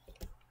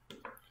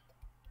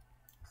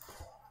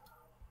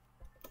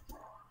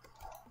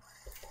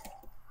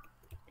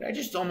 Did I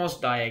just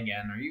almost die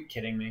again? Are you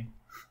kidding me?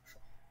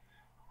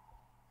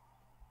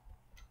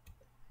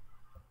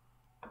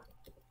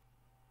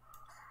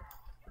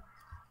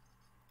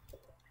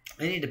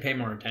 I need to pay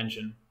more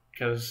attention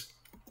because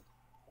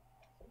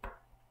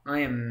I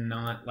am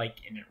not like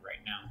in it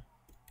right now.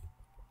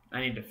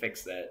 I need to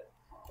fix that.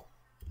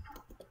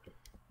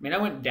 I mean, I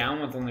went down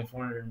with only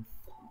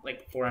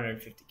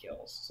 450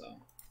 kills, so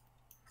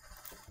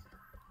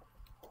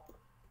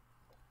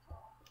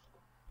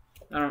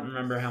I don't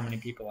remember how many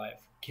people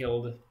I've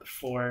killed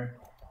before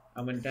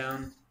I went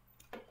down.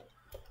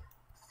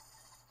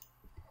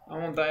 I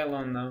won't die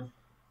alone though.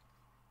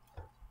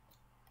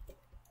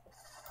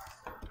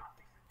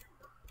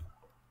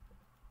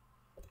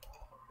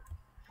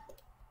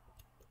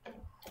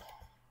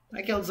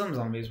 I killed some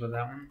zombies with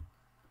that one.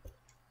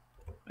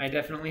 I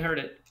definitely heard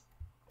it.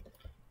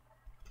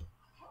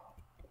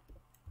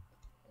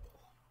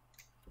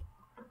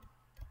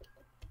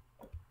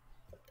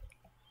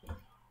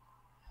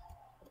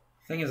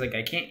 Thing is, like,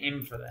 I can't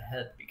aim for the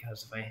head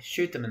because if I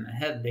shoot them in the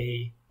head,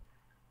 they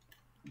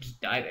just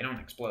die. They don't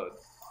explode.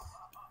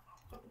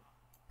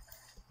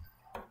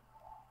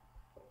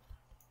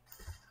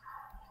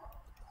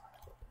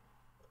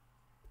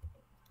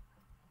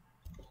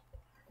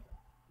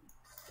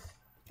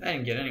 I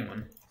didn't get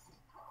anyone.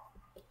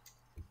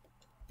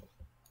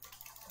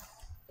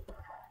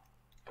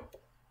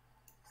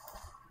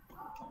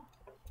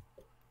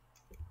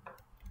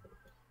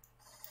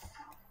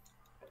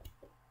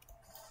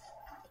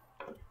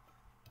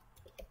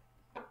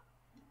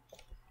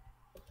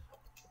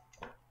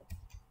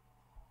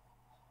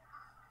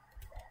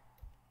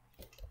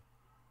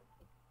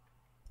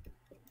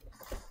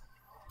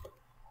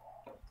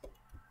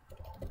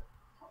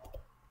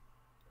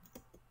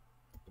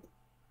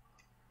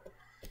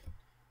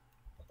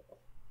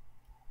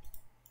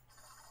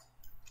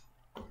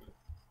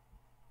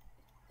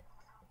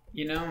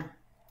 You know,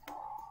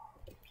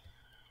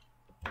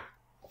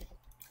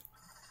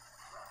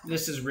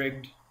 this is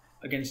rigged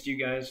against you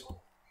guys.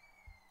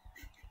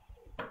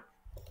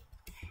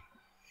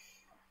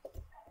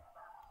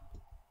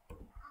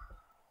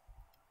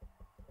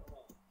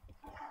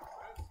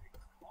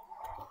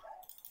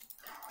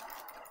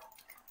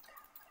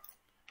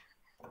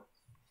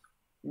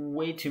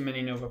 Way too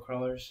many Nova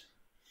Crawlers.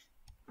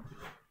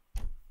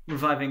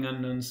 Reviving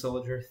Unknown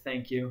Soldier,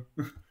 thank you.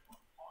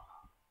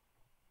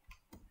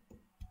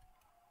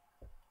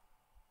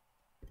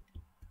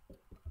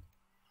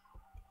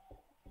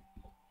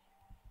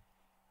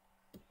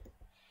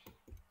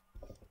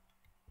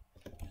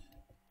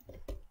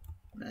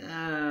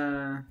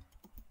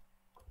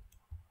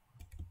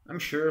 I'm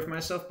sure of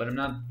myself, but I'm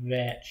not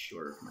that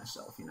sure of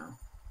myself, you know.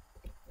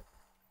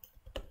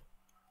 What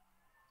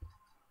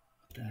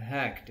the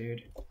heck,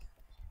 dude?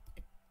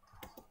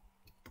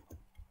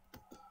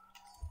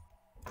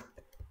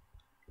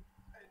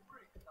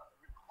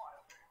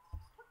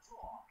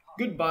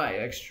 Goodbye,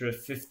 extra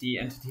 50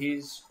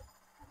 entities.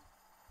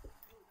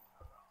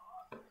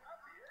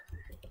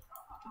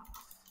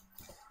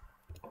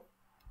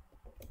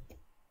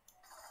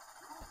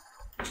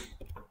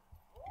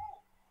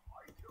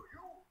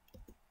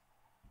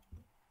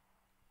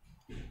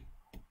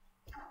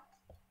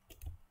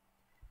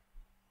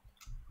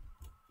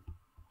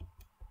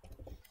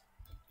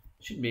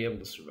 Should be able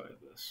to survive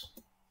this.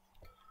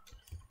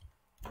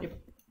 Yep.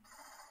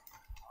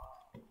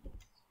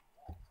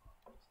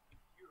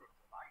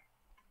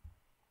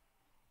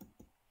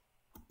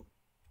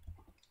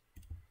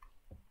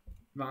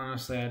 But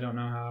honestly, I don't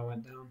know how I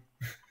went down.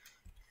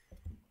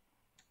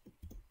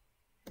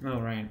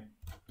 Oh, right.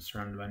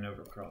 Surrounded by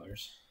Nova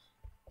Crawlers.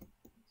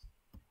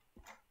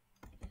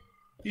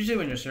 Usually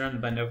when you're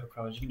surrounded by Nova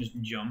Crawlers, you can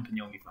just jump and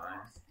you'll be fine.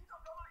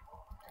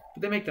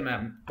 But they make the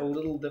map a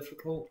little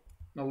difficult.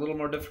 A little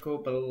more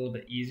difficult, but a little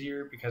bit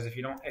easier, because if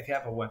you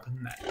have a weapon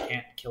that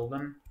can't kill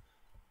them,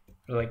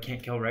 or like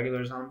can't kill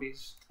regular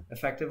zombies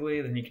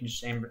effectively, then you can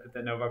just aim at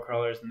the Nova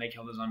Crawlers and they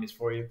kill the zombies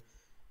for you.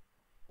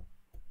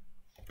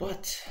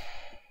 But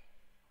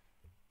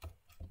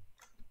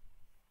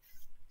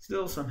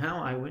still,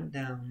 somehow I went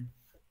down,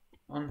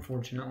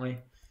 unfortunately,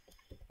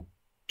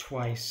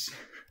 twice.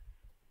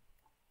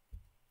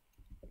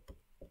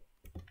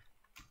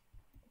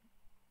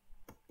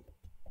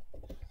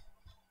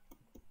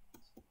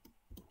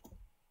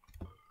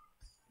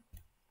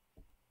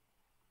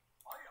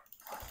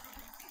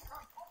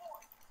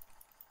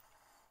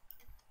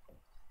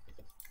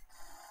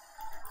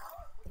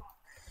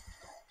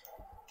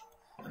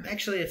 I'm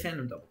actually a fan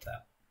of double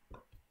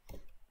tap.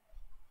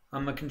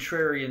 I'm a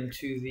contrarian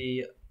to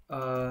the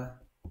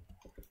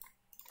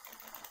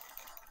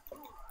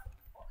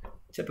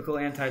typical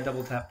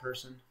anti-double tap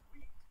person.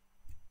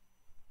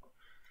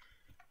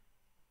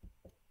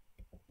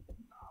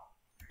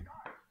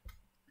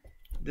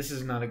 This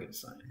is not a good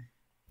sign.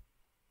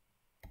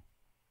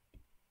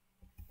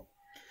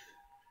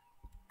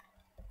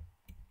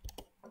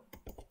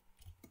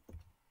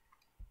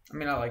 I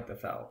mean, I like the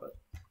foul, but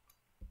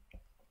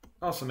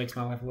also makes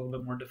my life a little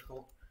bit more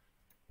difficult.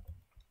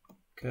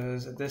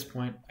 Because at this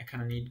point, I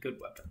kind of need good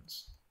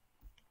weapons.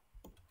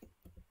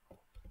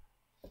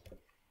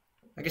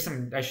 I guess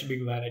I should be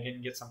glad I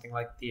didn't get something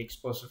like the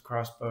explosive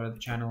crossbow or the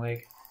China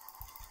Lake.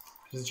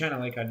 Because the China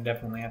Lake I'd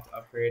definitely have to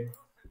upgrade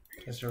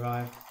to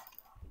survive.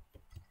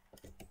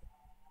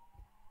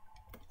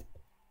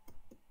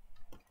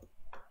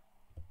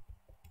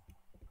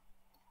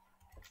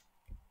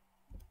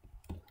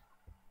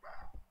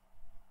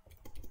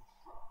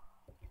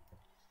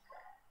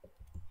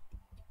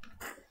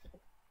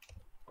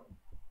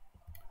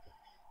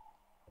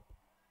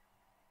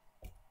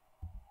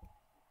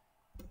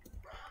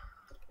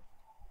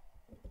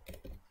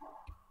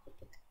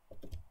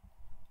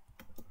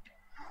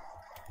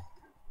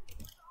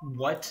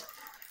 What?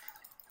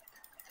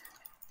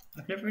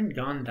 I've never even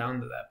gone down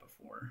to that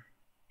before.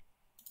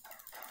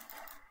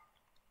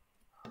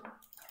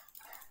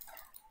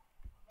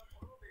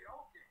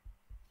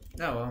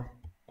 Oh well.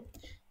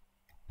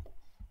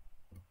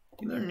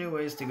 You learn new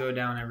ways to go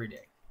down every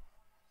day.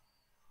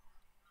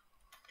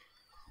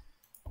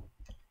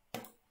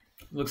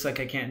 Looks like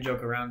I can't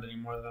joke around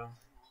anymore though.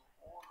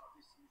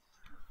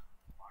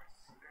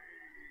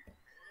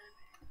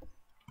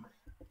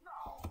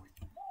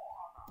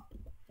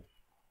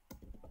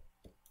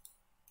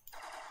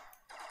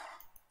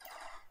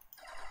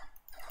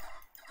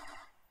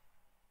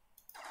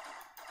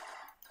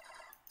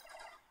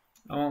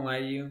 I won't lie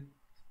to you.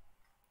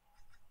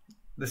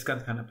 This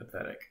gun's kind of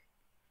pathetic.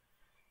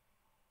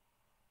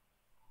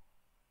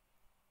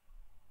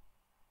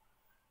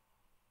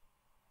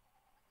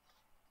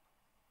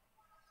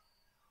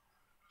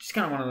 Just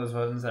kind of one of those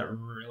weapons that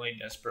really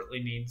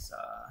desperately needs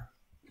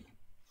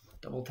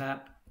double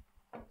tap.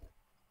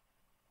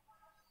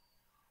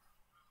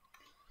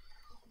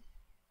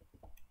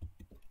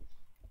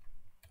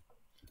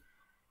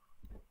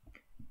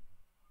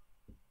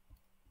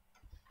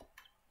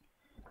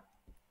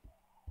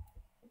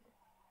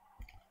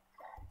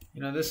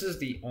 You know, this is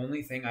the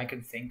only thing I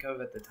could think of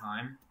at the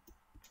time,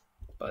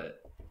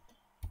 but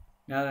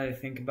now that I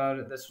think about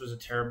it, this was a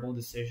terrible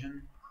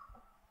decision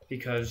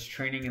because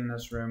training in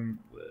this room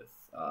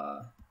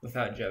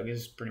without Jug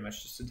is pretty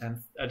much just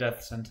a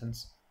death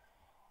sentence.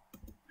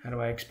 How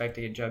do I expect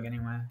to get Jug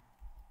anyway?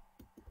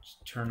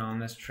 Just turn on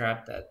this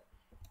trap that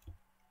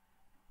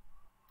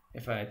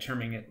if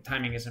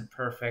timing isn't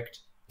perfect,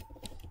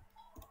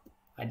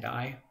 I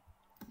die.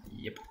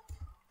 Yep.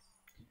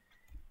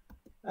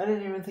 I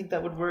didn't even think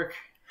that would work.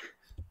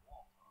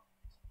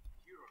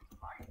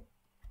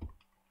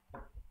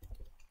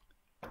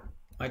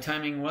 My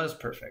timing was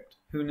perfect.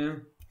 Who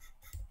knew?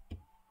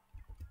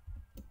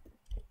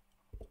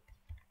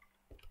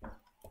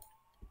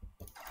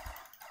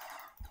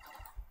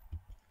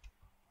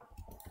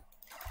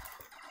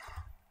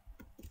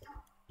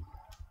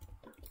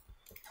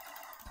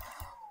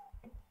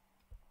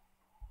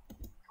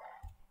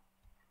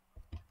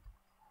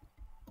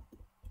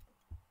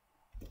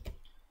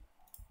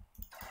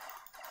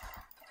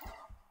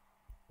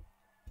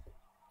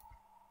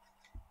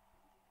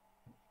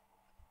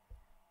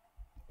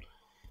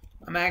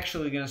 I'm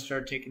actually going to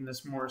start taking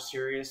this more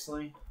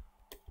seriously,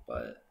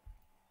 but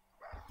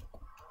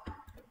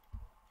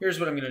here's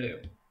what I'm going to do.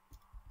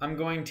 I'm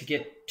going to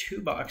get 2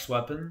 box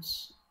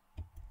weapons,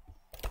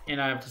 and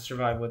I have to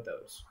survive with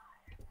those.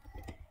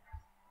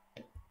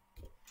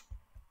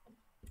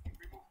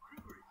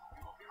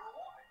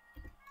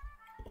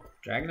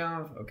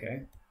 Dragunov?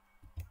 Okay.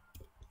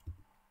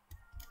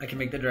 I can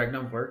make the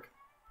Dragunov work.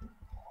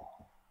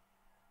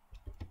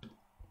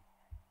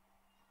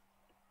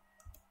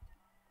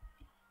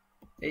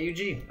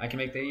 AUG. I can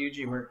make the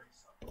AUG work.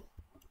 I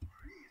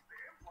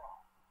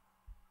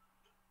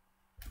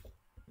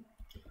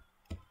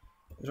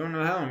don't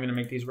know how I'm going to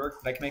make these work,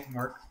 but I can make them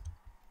work.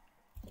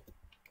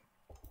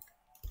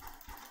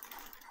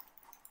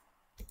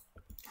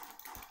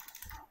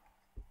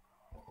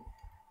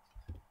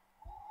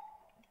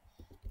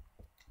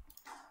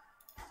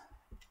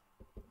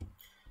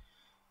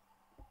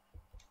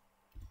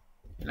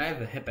 And I have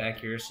the hip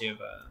accuracy of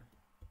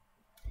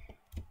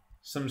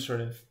some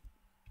sort of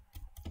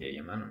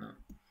idiom, I don't know.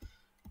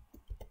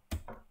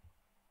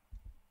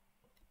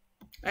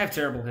 I have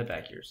terrible hip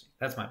accuracy.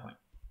 That's my point.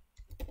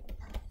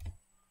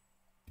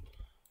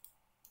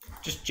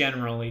 Just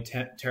generally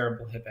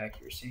terrible hip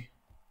accuracy.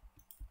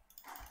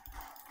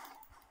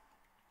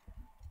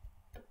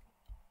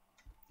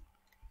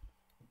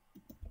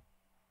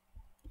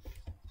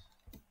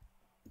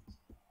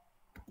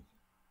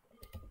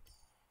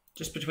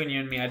 Just between you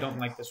and me, I don't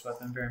like this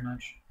weapon very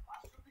much.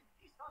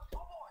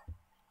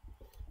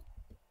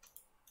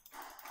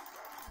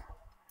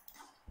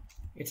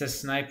 It's a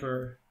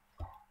sniper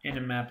in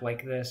a map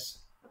like this.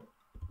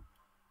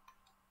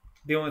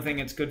 The only thing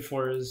it's good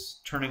for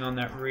is turning on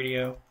that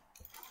radio,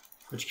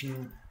 which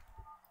can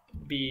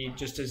be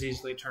just as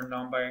easily turned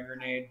on by a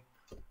grenade.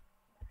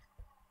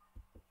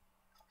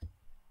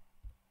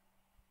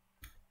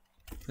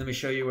 Let me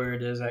show you where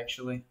it is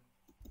actually.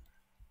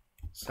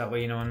 So that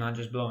way you know I'm not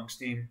just blowing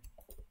steam.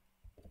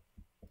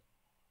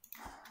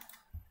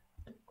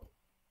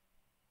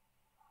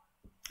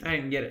 I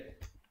didn't get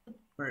it.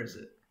 Where is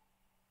it?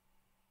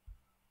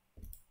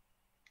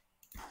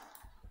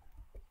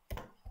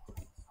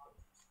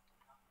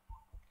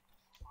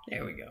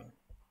 There we go.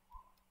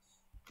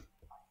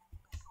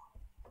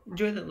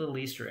 Enjoy that little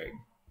Easter egg.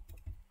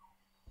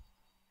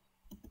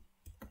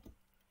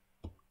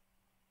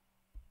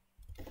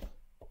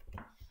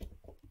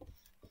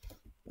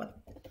 What?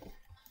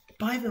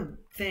 Buy the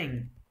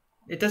thing.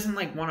 It doesn't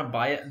like want to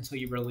buy it until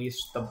you release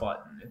the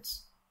button.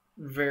 It's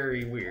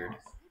very weird.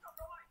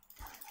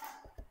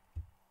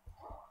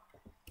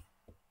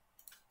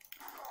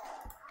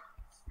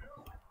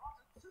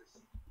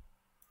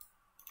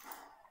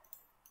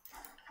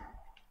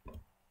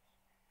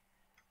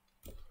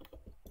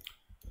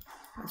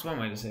 That's one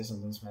way to say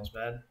something smells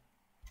bad.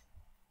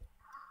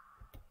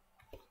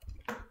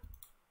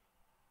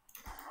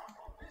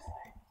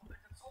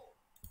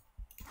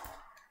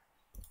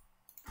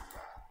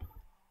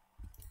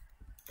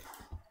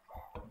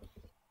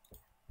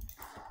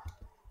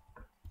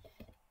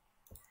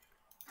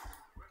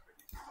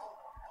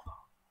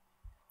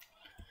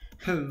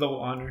 Low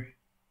honor.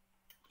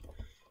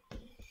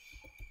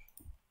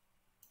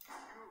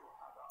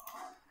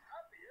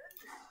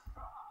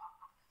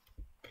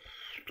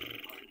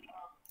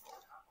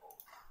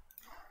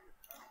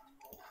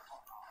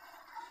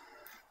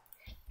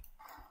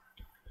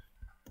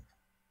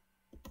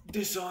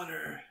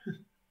 Dishonor.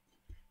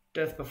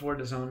 Death before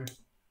dishonor.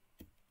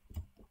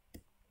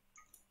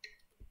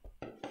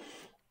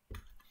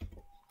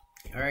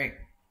 Alright.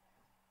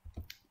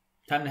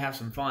 Time to have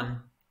some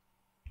fun.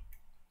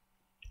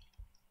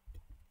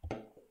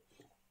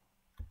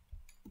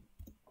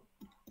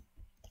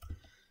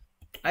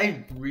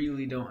 I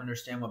really don't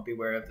understand what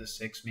Beware of the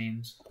Six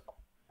means.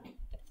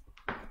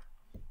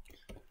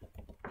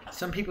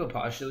 Some people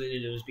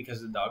postulated it was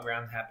because the dog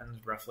round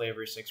happens roughly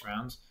every 6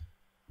 rounds.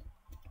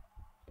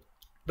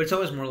 But it's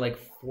always more like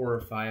 4 or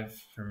 5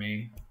 for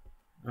me.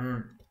 I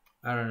don't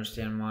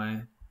understand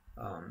why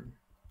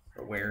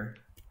or where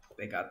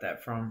they got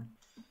that from.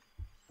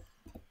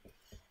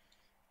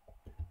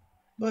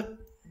 But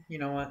you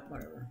know what?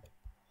 Whatever.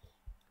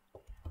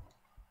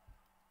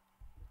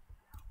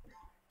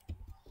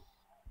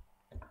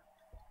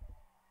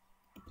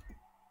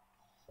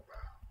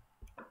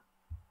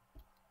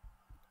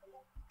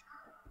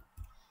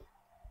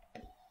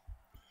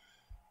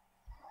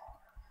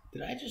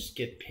 Did I just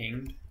get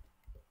pinged?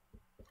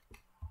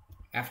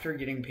 After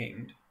getting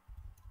pinged.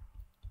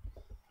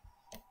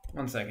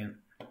 1 second.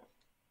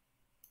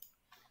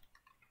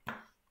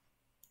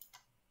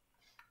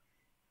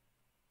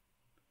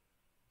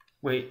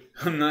 Wait,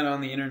 I'm not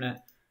on the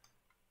internet.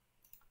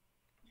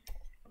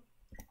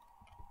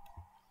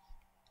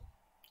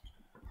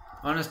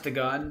 Honest to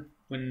God,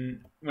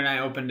 when I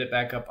opened it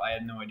back up, I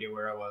had no idea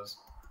where I was.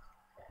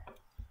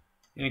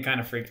 And it kind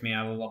of freaked me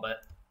out a little bit.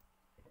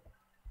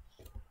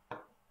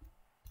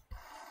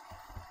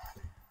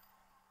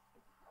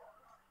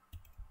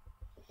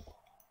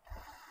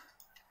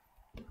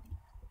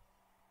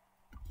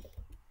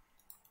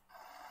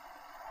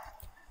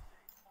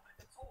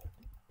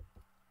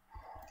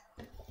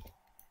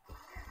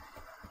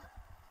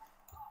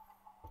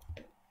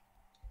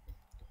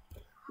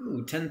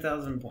 Ooh,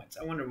 10,000 points.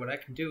 I wonder what I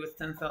can do with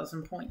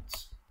 10,000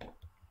 points.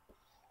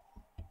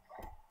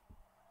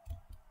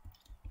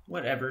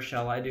 Whatever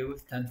shall I do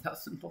with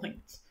 10,000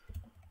 points?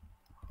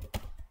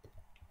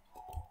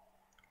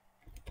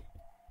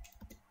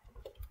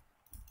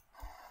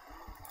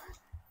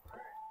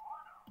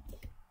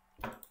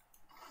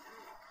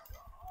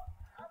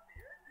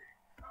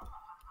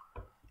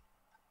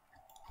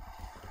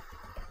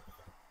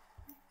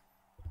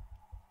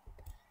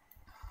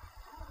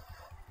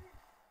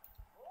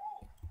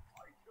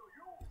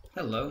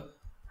 Hello.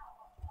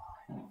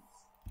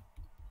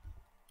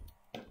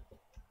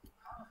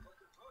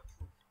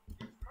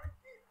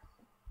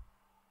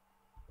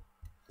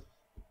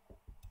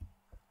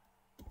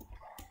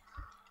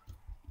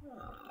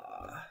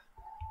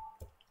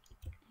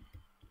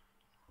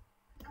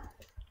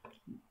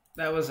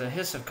 That was a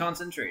hiss of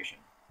concentration.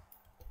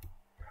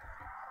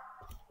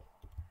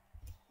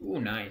 Ooh,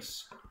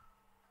 nice.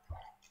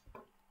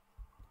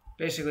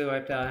 Basically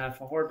wiped out half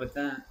a horde with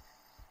that.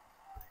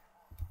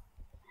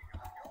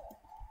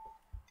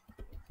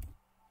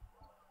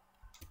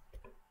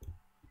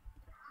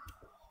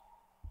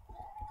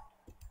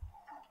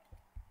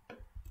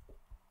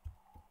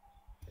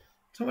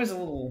 It's always a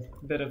little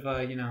bit of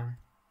a, you know,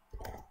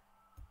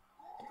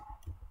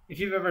 if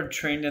you've ever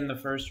trained in the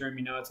first room,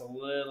 you know it's a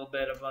little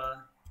bit of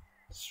a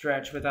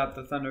stretch without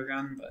the thunder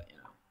gun, but, you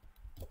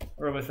know,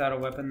 or without a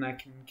weapon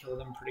that can kill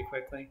them pretty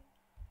quickly.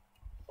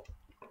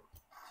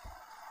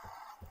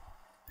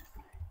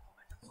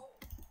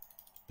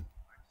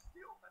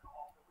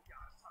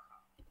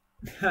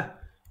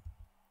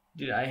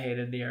 Dude, I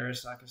hated the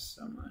Arasaka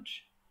so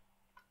much.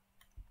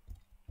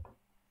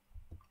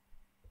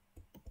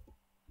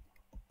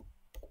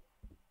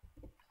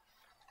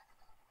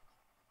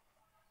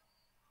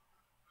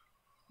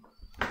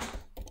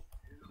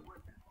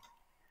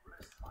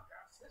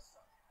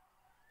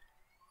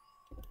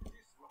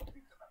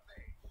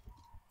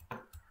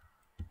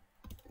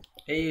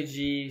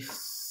 AUG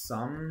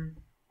some.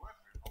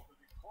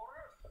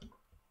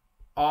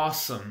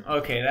 Awesome.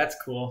 Okay, that's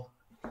cool.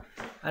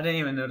 I didn't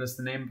even notice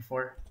the name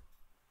before.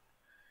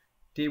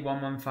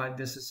 D115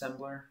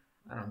 disassembler.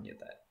 I don't get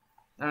that.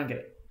 I don't get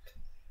it.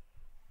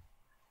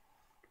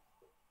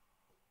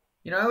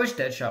 You know, I wish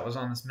Deadshot was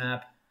on this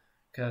map,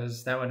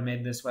 because that would have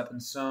made this weapon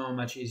so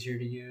much easier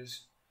to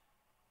use.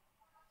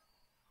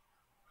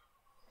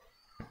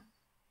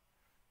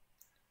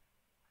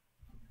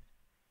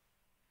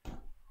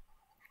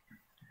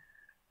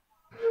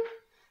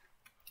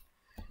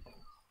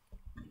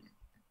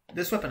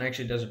 This weapon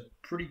actually does a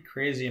pretty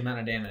crazy amount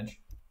of damage,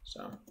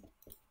 so.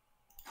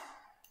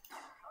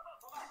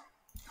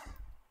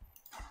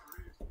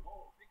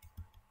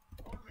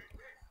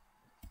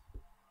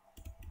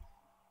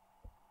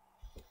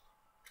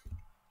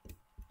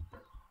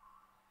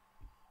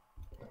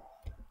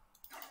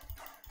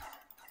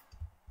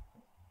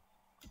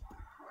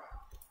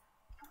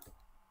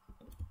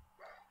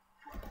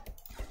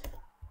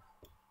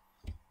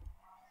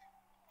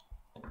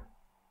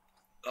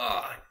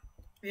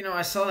 You know,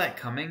 I saw that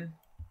coming,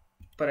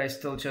 but I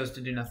still chose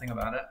to do nothing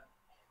about it.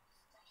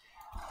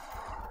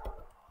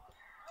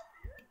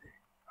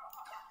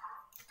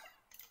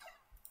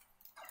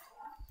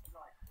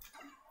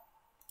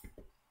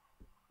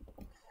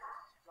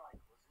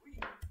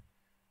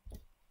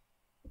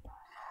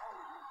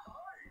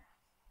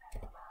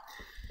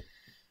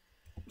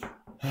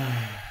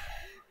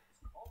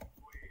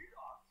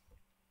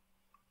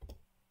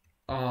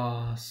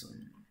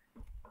 Awesome.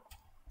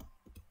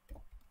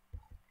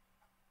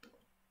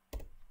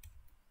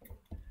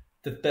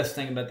 The best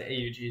thing about the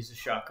AUG is the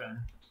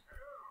shotgun.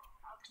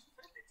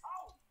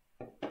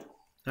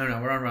 No,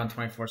 we're on round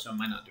 24, so it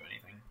might not do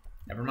anything.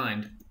 Never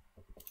mind.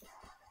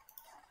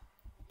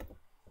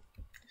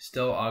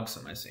 Still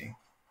awesome, I see.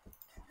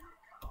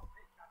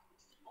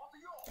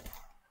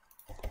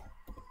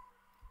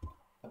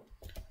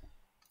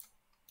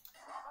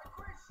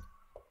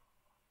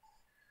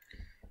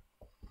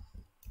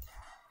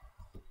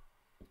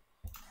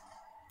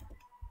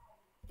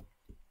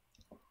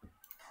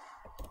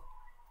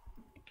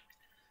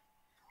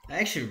 I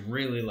actually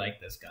really like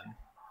this gun.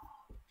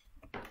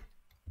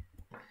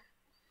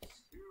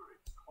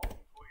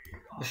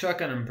 The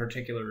shotgun in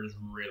particular is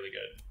really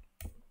good.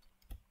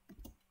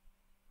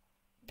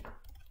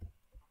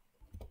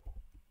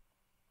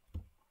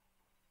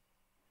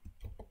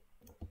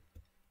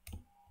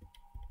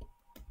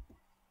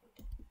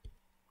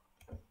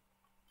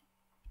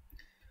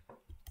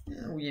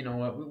 Yeah, you know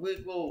what?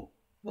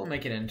 We'll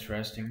make it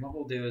interesting. What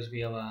we'll do is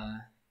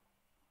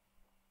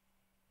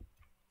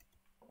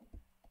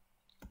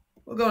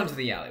we'll go into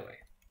the alleyway.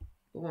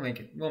 But we'll make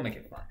it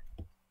fun.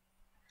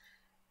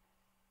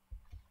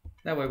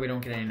 That way we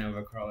don't get any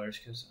Nova crawlers,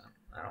 because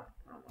I don't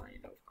want any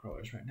Nova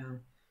crawlers right now.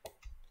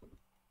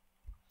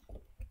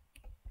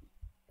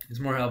 It's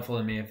more helpful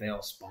to me if they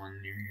all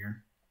spawn near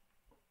here.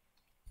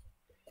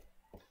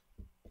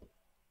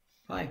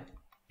 Hi.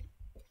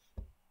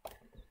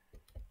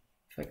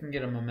 If I can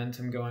get a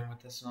momentum going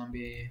with this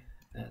zombie,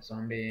 that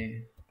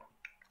zombie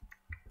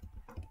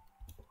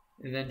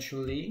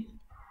eventually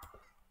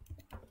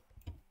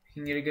we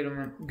can get a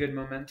good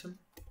momentum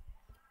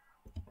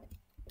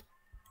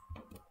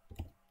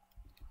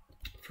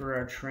for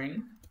our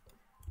train.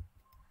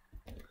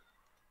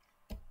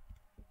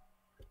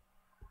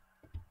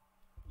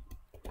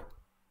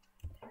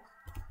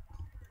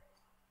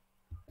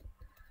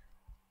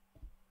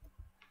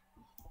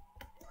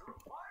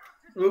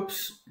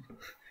 Oops.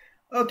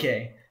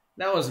 Okay,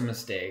 that was a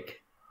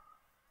mistake.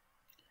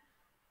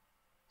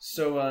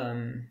 So,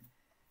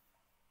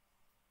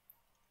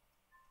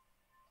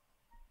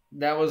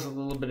 that was a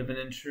little bit of an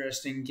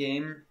interesting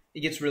game.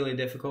 It gets really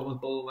difficult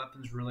with bullet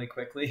weapons really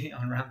quickly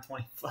on round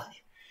 25.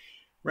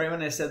 Right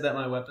when I said that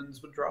my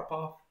weapons would drop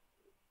off.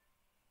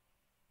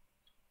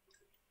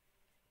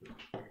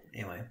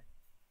 Anyway.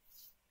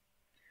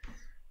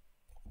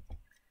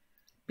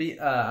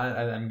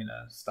 I'm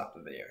gonna stop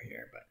the video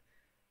here, but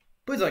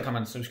please like,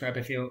 comment, and subscribe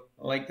if you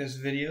like this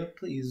video.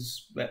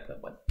 Please, what?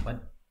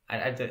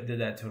 I did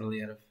that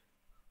totally out of,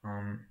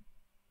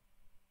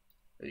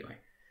 anyway.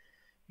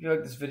 If you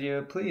like this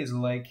video, please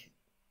like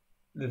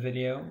the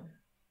video,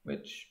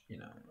 which, you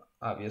know,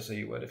 obviously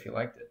you would if you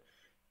liked it,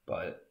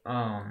 but,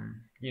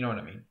 you know what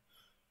I mean.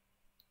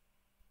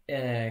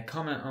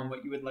 Comment on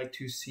what you would like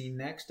to see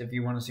next. If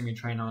you want to see me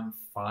train on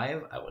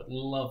 5, I would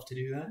love to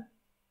do that,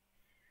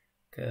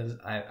 because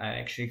I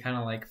actually kind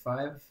of like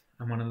 5.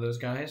 I'm one of those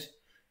guys.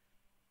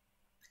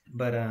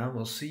 But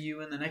we'll see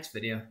you in the next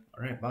video.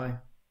 Alright, bye.